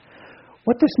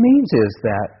 What this means is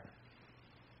that,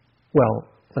 well,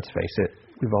 let's face it,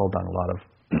 we've all done a lot of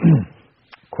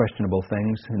questionable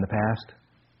things in the past.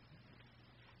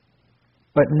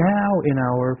 But now in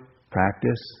our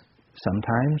practice,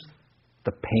 sometimes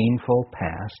the painful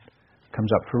past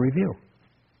comes up for review.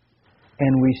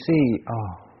 And we see,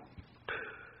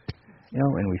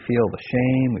 and we feel the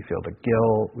shame, we feel the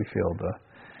guilt, we feel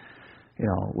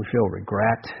we feel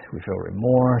regret, we feel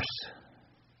remorse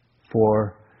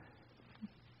for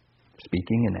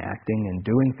speaking and acting and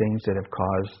doing things that have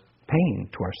caused pain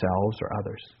to ourselves or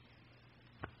others.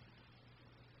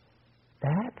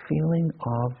 That feeling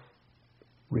of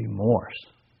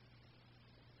remorse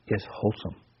is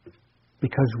wholesome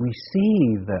because we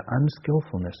see the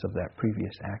unskillfulness of that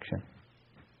previous action.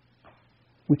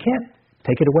 We can't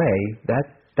take it away.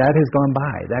 That has gone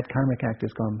by. That karmic act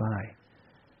has gone by.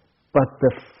 But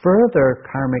the further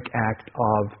karmic act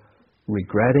of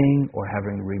regretting or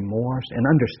having remorse and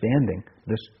understanding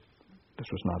this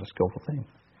was not a skillful thing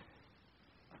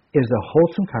is a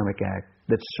wholesome karmic act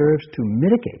that serves to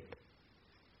mitigate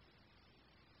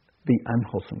the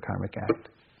unwholesome karmic act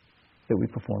that we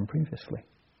performed previously.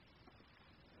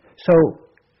 So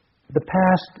the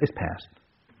past is past,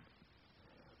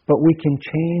 but we can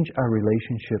change our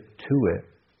relationship to it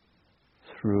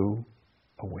through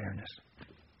awareness.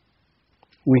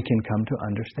 We can come to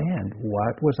understand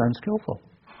what was unskillful.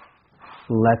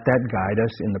 Let that guide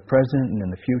us in the present and in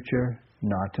the future,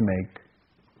 not to make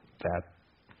that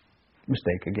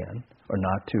mistake again, or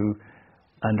not to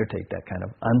undertake that kind of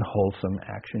unwholesome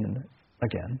action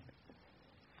again.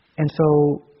 And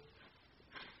so,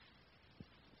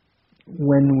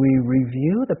 when we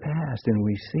review the past and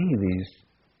we see these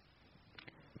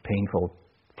painful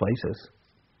places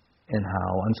and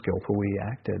how unskillful we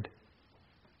acted,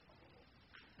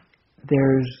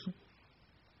 there's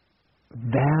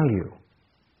value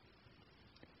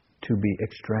to be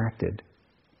extracted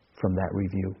from that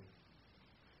review.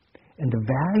 And the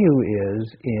value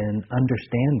is in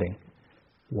understanding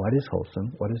what is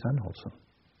wholesome, what is unwholesome,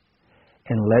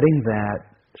 and letting that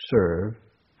serve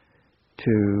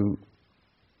to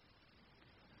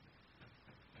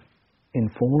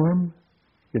inform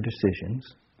your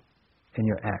decisions and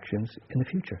your actions in the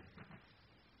future.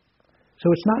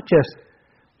 So it's not just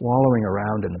wallowing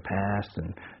around in the past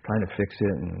and trying to fix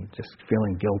it and just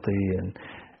feeling guilty and,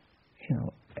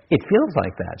 it feels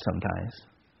like that sometimes.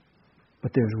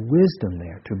 But there's wisdom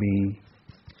there to be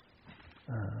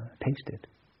tasted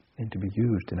and to be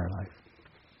used in our life.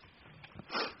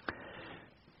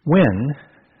 When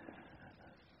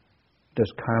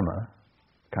does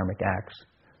karmic acts,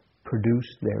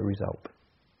 produce their result?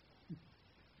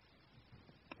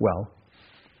 Well,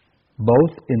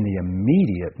 both in the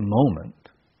immediate moment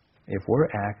if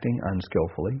we're acting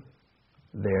unskillfully,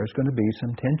 there's going to be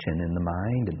some tension in the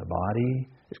mind, in the body.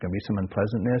 There's going to be some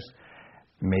unpleasantness.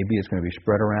 Maybe it's going to be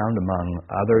spread around among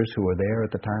others who are there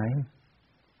at the time.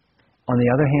 On the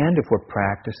other hand, if we're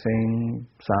practicing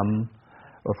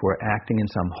or if we're acting in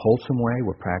some wholesome way,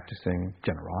 we're practicing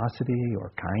generosity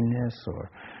or kindness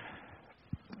or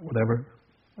whatever,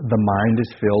 the mind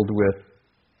is filled with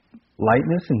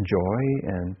lightness and joy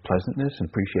and pleasantness and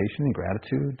appreciation and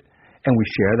gratitude, and we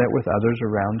share that with others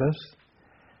around us.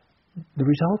 The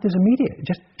result is immediate,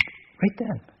 just right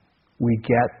then. We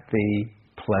get the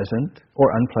pleasant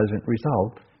or unpleasant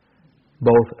result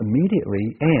both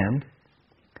immediately, and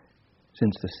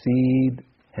since the seed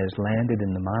has landed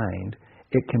in the mind,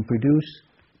 it can produce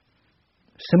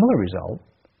similar result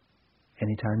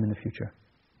anytime in the future.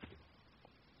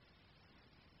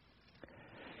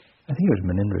 I think it was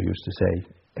Menindra used to say,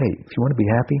 hey, if you want to be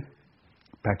happy,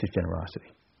 practice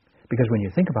generosity. Because when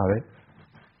you think about it,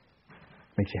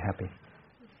 it makes you happy.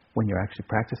 When you're actually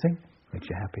practicing, it makes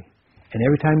you happy. And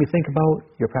every time you think about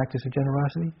your practice of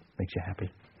generosity, it makes you happy.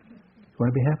 You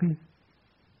want to be happy?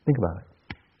 Think about it.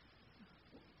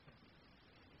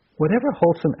 Whatever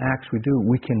wholesome acts we do,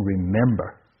 we can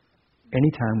remember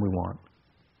anytime we want.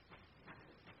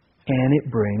 And it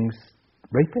brings,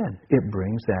 right then, it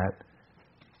brings that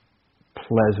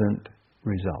pleasant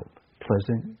result,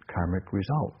 pleasant karmic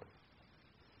result.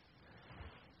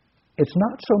 It's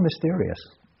not so mysterious.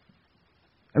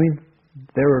 I mean,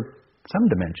 there are some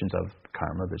dimensions of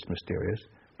karma that's mysterious,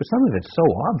 but some of it's so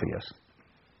obvious.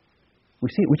 We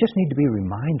see it, we just need to be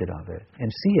reminded of it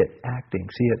and see it acting,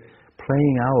 see it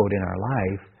playing out in our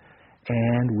life,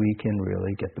 and we can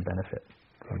really get the benefit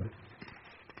from it.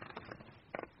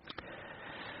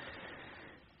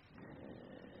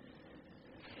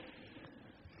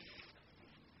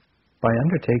 By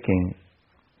undertaking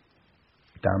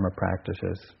Dharma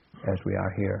practices as we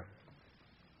are here,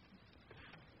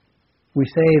 we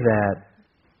say that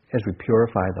as we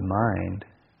purify the mind,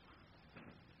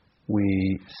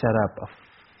 we set up a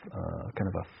kind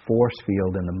of a force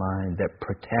field in the mind that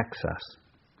protects us.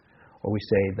 Or we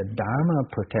say the Dharma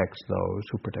protects those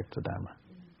who protect the Dharma.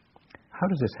 How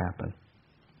does this happen?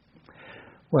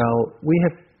 Well,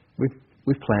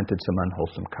 we've planted some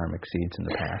unwholesome karmic seeds in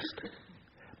the past,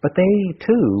 but they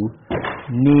too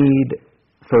need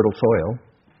fertile soil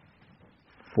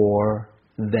for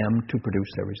them to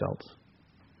produce their results.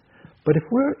 But if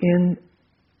we're in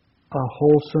a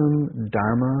wholesome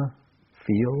Dharma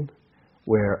field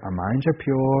where our minds are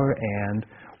pure and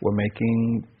we're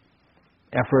making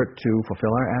effort to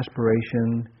fulfill our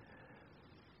aspiration,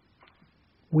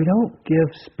 we don't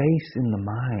give space in the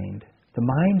mind. The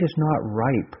mind is not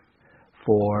ripe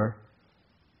for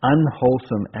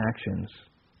unwholesome actions,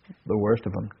 the worst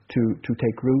of them, to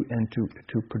take root and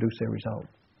to produce their result.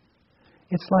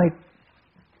 It's like,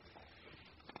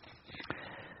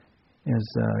 as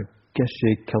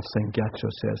Geshe Kelsang Gyatso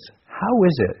says, how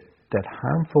is it that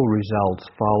harmful results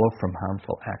follow from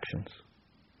harmful actions?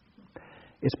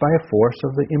 It's by a force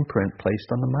of the imprint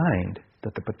placed on the mind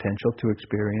that the potential to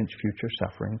experience future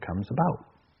suffering comes about.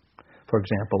 For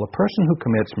example, a person who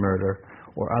commits murder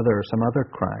or some other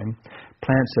crime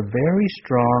plants a very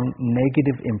strong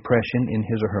negative impression in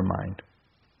his or her mind.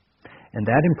 And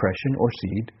that impression or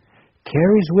seed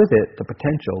carries with it the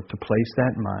potential to place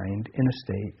that mind in a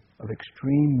state of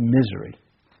extreme misery.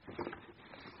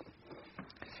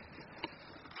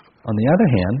 On the other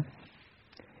hand,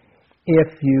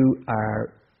 if you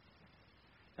are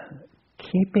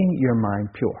keeping your mind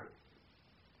pure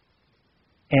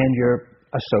and you're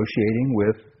associating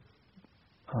with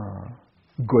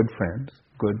good friends,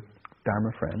 good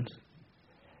Dharma friends,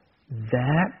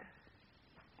 that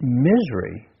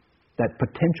misery, that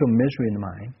potential misery in the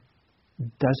mind,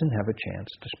 doesn't have a chance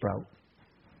to sprout.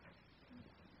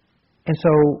 And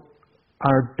so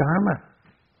our Dharma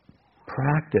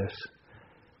practice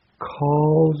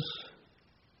calls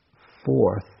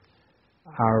forth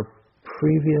our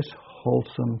previous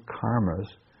wholesome karmas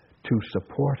to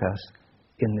support us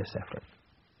in this effort.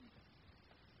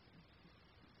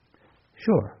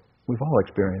 Sure, we've all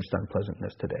experienced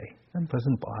unpleasantness today.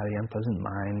 Unpleasant body, unpleasant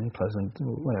mind, unpleasant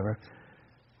whatever.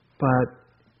 But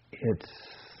it's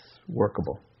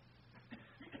workable.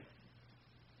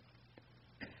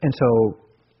 And so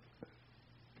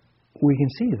we can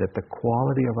see that the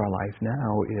quality of our life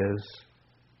now is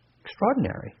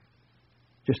extraordinary.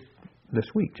 Just this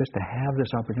week, just to have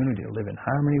this opportunity to live in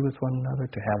harmony with one another,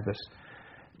 to have this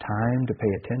time to pay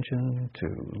attention, to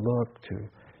look,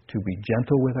 to be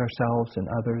gentle with ourselves and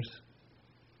others.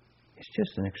 It's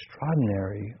just an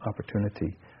extraordinary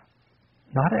opportunity,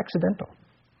 not accidental.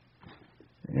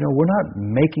 We're not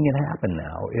making it happen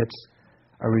now. It's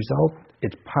a result,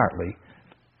 it's partly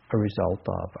a result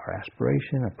of our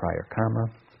aspiration, a prior karma.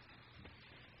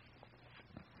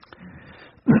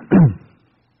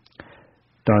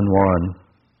 Don Juan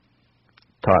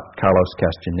taught Carlos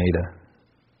Castaneda,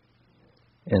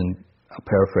 and I'll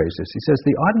paraphrase this. He says,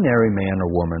 the ordinary man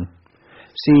or woman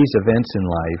sees events in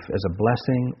life as a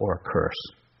blessing or a curse.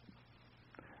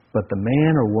 But the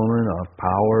man or woman of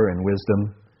power and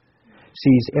wisdom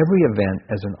sees every event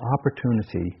as an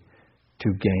opportunity to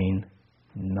gain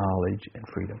knowledge and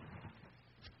freedom.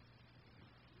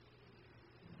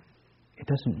 It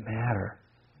doesn't matter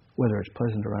whether it's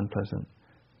pleasant or unpleasant.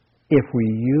 If we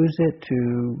use it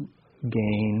to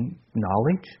gain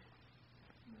knowledge,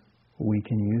 we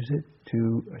can use it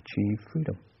to achieve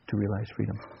freedom, to realize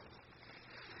freedom.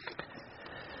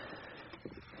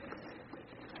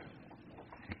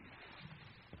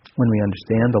 When we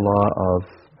understand the law of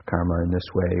karma in this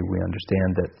way, we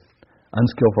understand that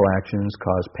unskillful actions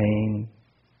cause pain,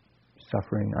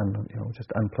 suffering,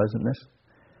 just unpleasantness.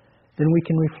 Then we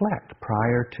can reflect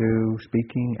prior to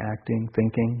speaking, acting,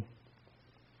 thinking,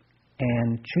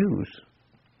 and choose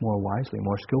more wisely,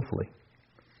 more skillfully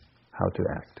how to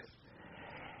act.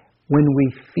 When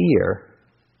we fear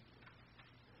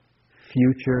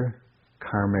future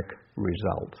karmic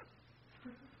result,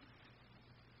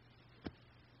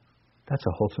 that's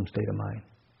a wholesome state of mind.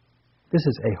 This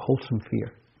is a wholesome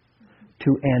fear.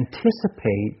 To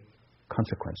anticipate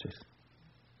consequences.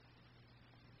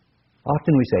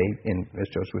 Often we say, as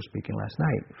Joseph was speaking last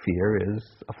night, fear is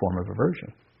a form of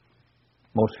aversion.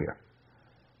 Most fear.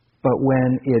 But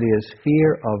when it is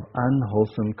fear of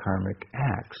unwholesome karmic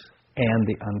acts and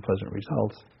the unpleasant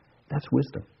results, that's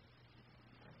wisdom.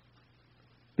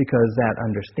 Because that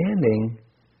understanding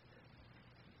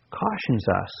cautions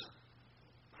us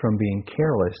from being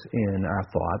careless in our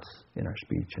thoughts, in our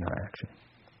speech, in our action.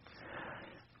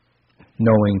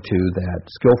 Knowing, too, that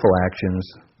skillful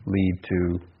actions lead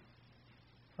to,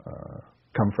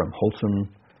 come from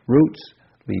wholesome roots,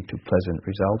 lead to pleasant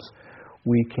results,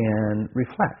 we can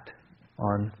reflect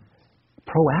on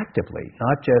proactively,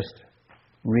 not just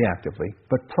reactively,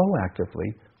 but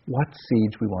proactively, what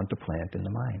seeds we want to plant in the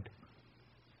mind.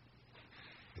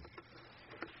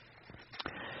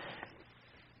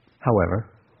 However,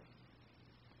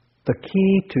 the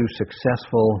key to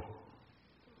successful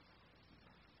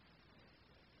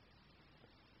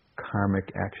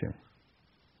karmic action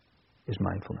is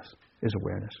mindfulness, is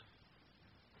awareness.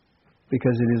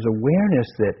 Because it is awareness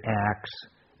that acts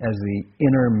as the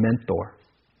inner mentor.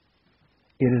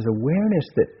 It is awareness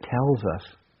that tells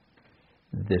us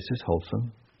this is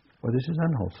wholesome or this is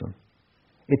unwholesome.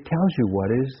 It tells you what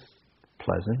is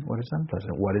pleasant, what is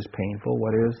unpleasant, what is painful,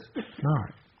 what is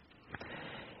not.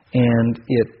 And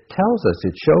it tells us,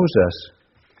 it shows us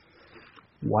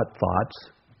what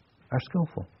thoughts are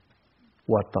skillful,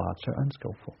 what thoughts are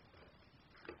unskillful.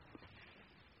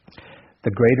 The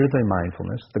greater the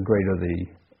mindfulness, the greater the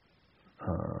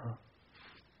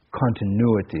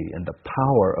continuity and the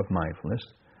power of mindfulness,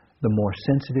 the more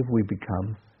sensitive we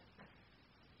become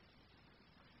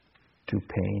to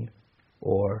pain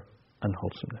or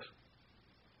unwholesomeness.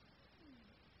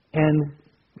 And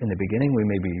in the beginning, we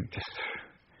may be just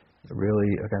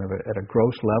really at a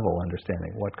gross level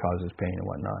understanding what causes pain and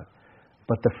what not.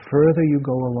 But the further you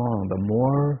go along, the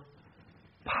more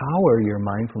power your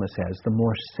mindfulness has, the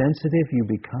more sensitive you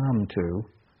become to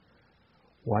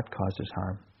what causes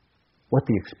harm, what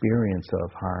the experience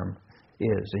of harm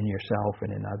is in yourself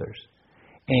and in others.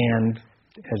 And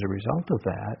as a result of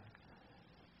that,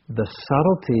 the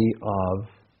subtlety of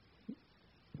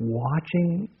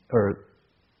watching, or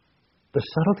the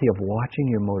subtlety of watching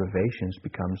your motivations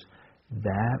becomes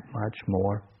that much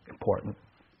more important.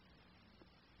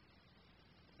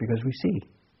 Because we see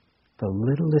the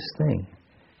littlest thing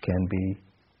can be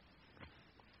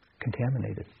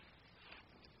contaminated.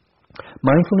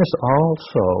 Mindfulness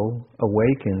also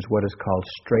awakens what is called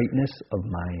straightness of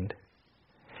mind.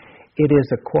 It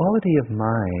is a quality of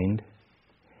mind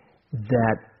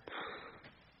that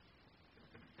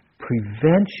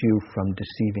prevents you from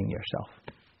deceiving yourself,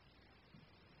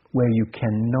 where you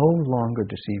can no longer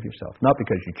deceive yourself, not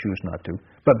because you choose not to,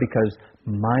 but because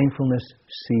mindfulness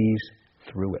sees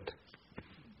through it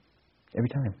every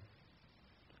time.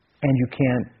 And you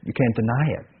can't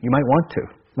deny it. You might want to,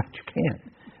 but you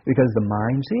can't, because the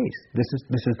mind sees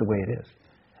this is the way it is.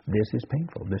 This is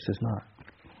painful. This is not.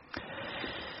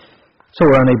 So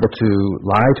we're unable to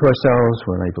lie to ourselves.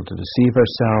 We're unable to deceive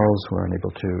ourselves. We're unable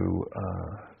to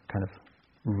kind of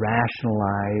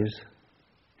rationalize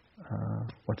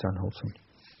what's unwholesome.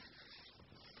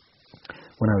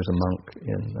 When I was a monk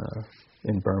in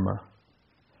in Burma.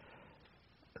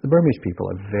 The Burmese people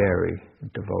are very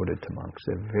devoted to monks.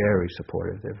 They're very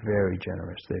supportive. They're very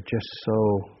generous. They're just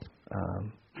so...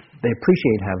 they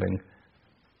appreciate having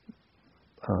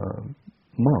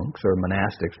monks or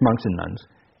monastics, monks and nuns,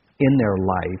 in their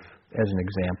life as an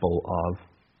example of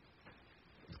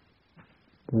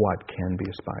what can be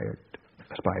aspired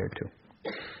to.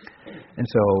 And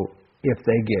so if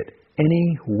they get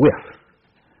any whiff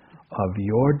of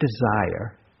your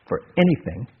desire for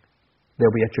anything,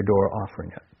 they'll be at your door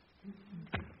offering it.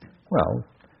 Well,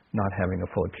 not having a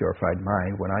fully purified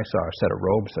mind, when I saw a set of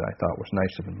robes that I thought was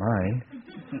nicer than mine,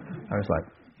 I was like,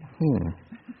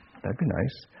 that'd be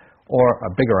nice. Or a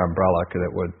bigger umbrella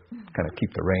that would kind of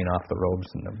keep the rain off the robes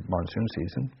in the monsoon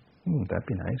season. That'd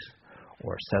be nice.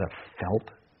 Or a set of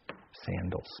felt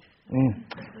sandals.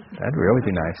 That'd really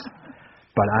be nice.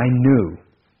 But I knew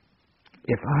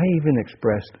if I even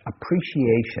expressed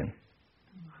appreciation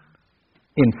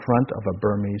in front of a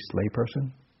Burmese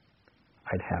layperson,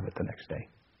 I'd have it the next day.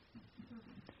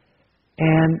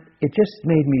 And it just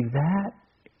made me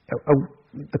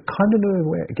the continuity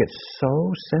of it gets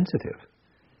so sensitive.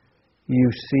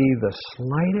 You see the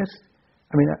slightest,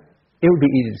 it would be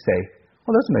easy to say,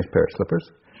 well, that's a nice pair of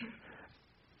slippers,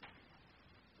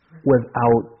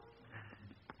 without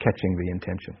catching the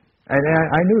intention. And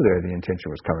I knew where the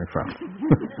intention was coming from.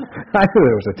 I knew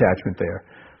there was attachment there.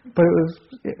 But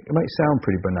it might sound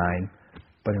pretty benign,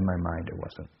 but in my mind it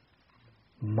wasn't.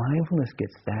 Mindfulness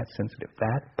gets that sensitive,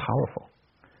 that powerful,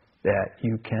 that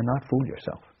you cannot fool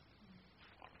yourself.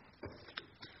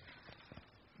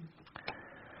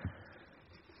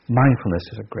 Mindfulness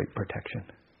is a great protection.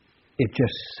 It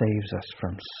just saves us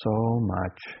from so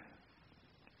much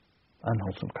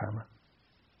unwholesome karma.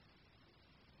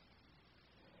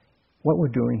 What we're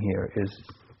doing here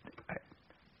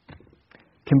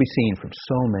can be seen from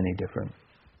so many different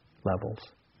levels.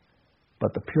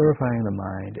 But the purifying the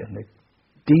mind and the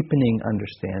deepening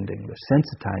understanding, the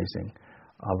sensitizing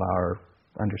of our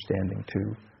understanding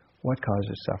to what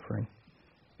causes suffering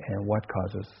and what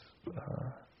causes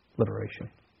liberation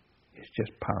is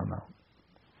just paramount.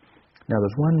 Now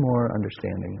there's one more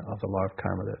understanding of the law of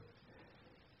karma that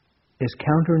is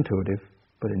counterintuitive,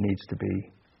 but it needs to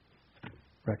be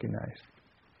recognized.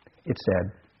 It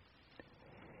said,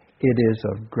 it is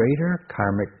of greater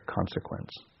karmic consequence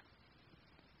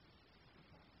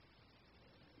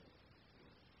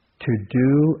to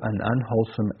do an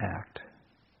unwholesome act,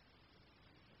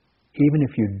 even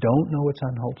if you don't know it's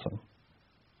unwholesome,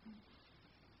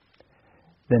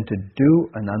 than to do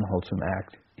an unwholesome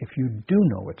act if you do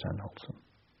know it's unwholesome.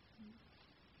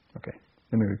 Okay,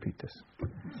 let me repeat this.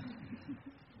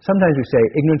 Sometimes we say,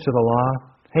 ignorance of the law,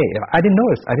 hey, I didn't know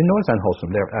it's unwholesome.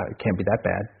 It can't be that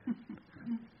bad.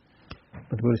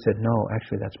 But the Buddha said, no,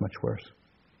 actually that's much worse.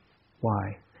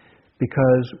 Why?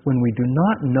 Because when we do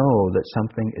not know that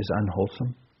something is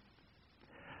unwholesome,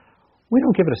 we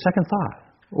don't give it a second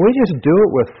thought. We just do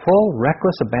it with full,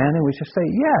 reckless abandon. We just say,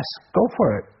 yes, go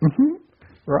for it.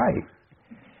 Right.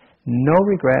 No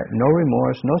regret, no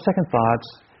remorse, no second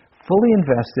thoughts, fully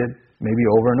invested, maybe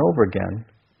over and over again.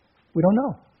 We don't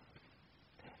know.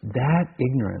 That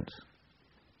ignorance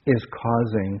is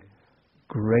causing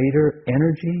greater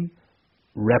energy,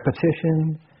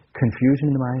 repetition, confusion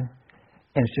in the mind,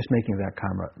 and it's just making that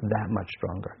karma that much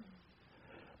stronger.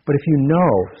 But if you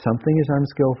know something is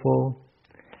unskillful,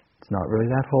 it's not really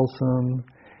that wholesome,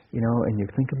 and you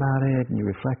think about it, and you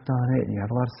reflect on it, and you have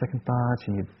a lot of second thoughts,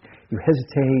 and you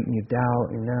hesitate, and you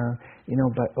doubt, and you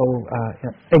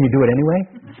do it anyway.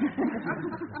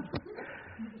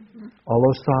 All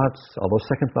those thoughts, all those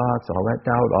second thoughts, all that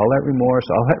doubt, all that remorse,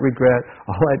 all that regret,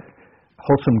 all that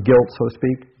wholesome guilt, so to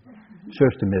speak,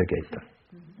 serves to mitigate them.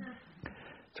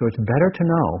 So it's better to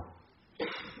know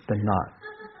than not.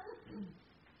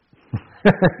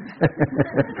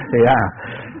 Yeah.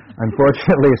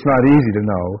 Unfortunately, it's not easy to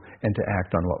know and to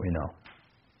act on what we know.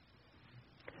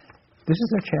 This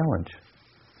is our challenge,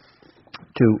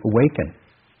 to awaken,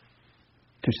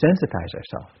 to sensitize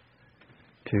ourselves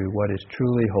to what is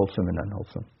truly wholesome and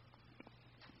unwholesome.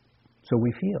 So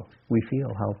we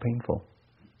feel how painful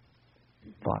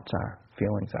thoughts are,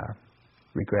 feelings are,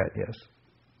 regret is.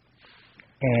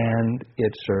 And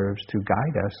it serves to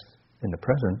guide us in the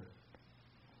present,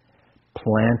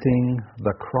 planting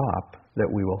the crop that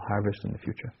we will harvest in the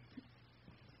future.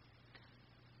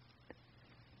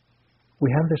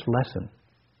 We have this lesson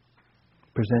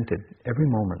presented every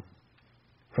moment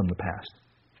from the past.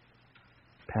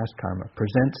 Past karma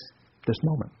presents this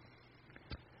moment.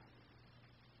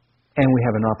 And we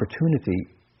have an opportunity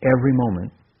every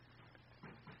moment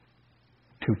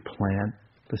to plant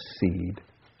the seed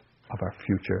of our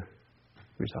future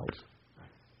results.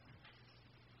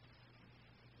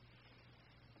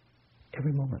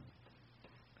 Every moment.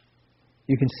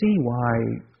 You can see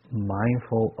why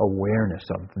mindful awareness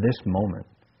of this moment,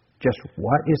 just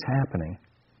what is happening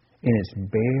in its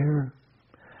bare,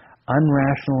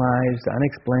 unrationalized,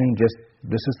 unexplained, just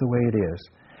this is the way it is,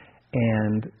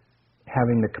 and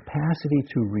having the capacity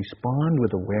to respond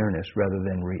with awareness rather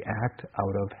than react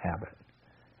out of habit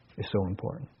is so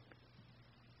important.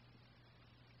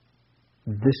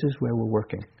 This is where we're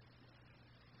working.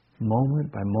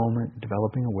 Moment by moment,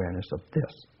 developing awareness of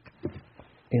this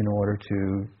in order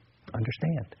to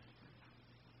understand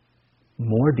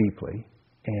more deeply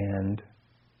and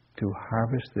to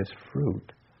harvest this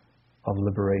fruit of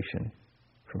liberation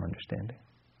from understanding.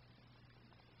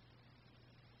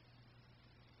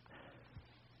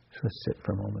 So let's sit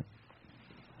for a moment.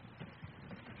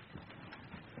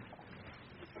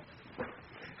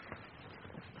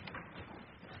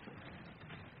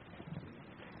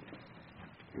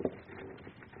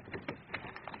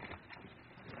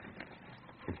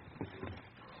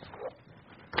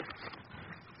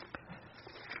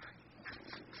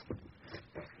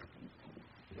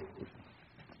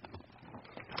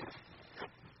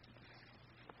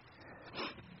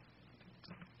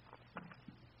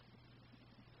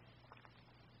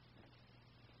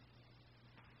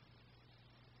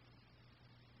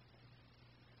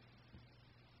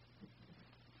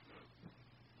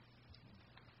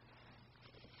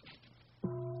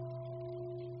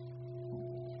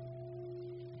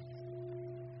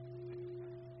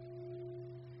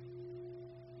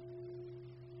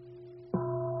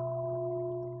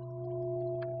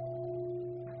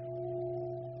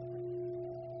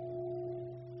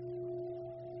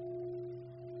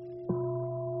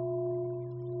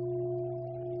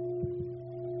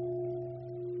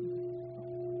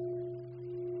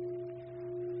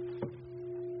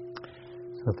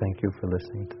 So thank you for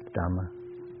listening to the Dhamma.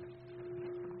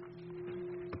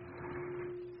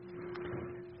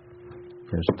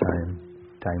 There's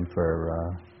time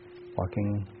for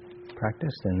walking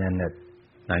practice, and then at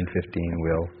 9:15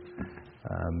 we'll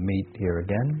meet here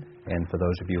again. And for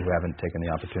those of you who haven't taken the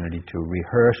opportunity to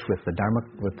rehearse with the Dharma,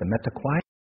 with the Metta Quiet.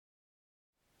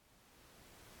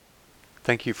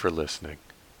 Thank you for listening.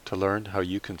 To learn how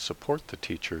you can support the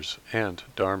teachers and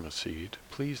Dharma Seed,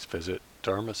 please visit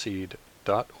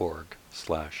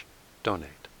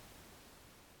dharmaseed.org/donate.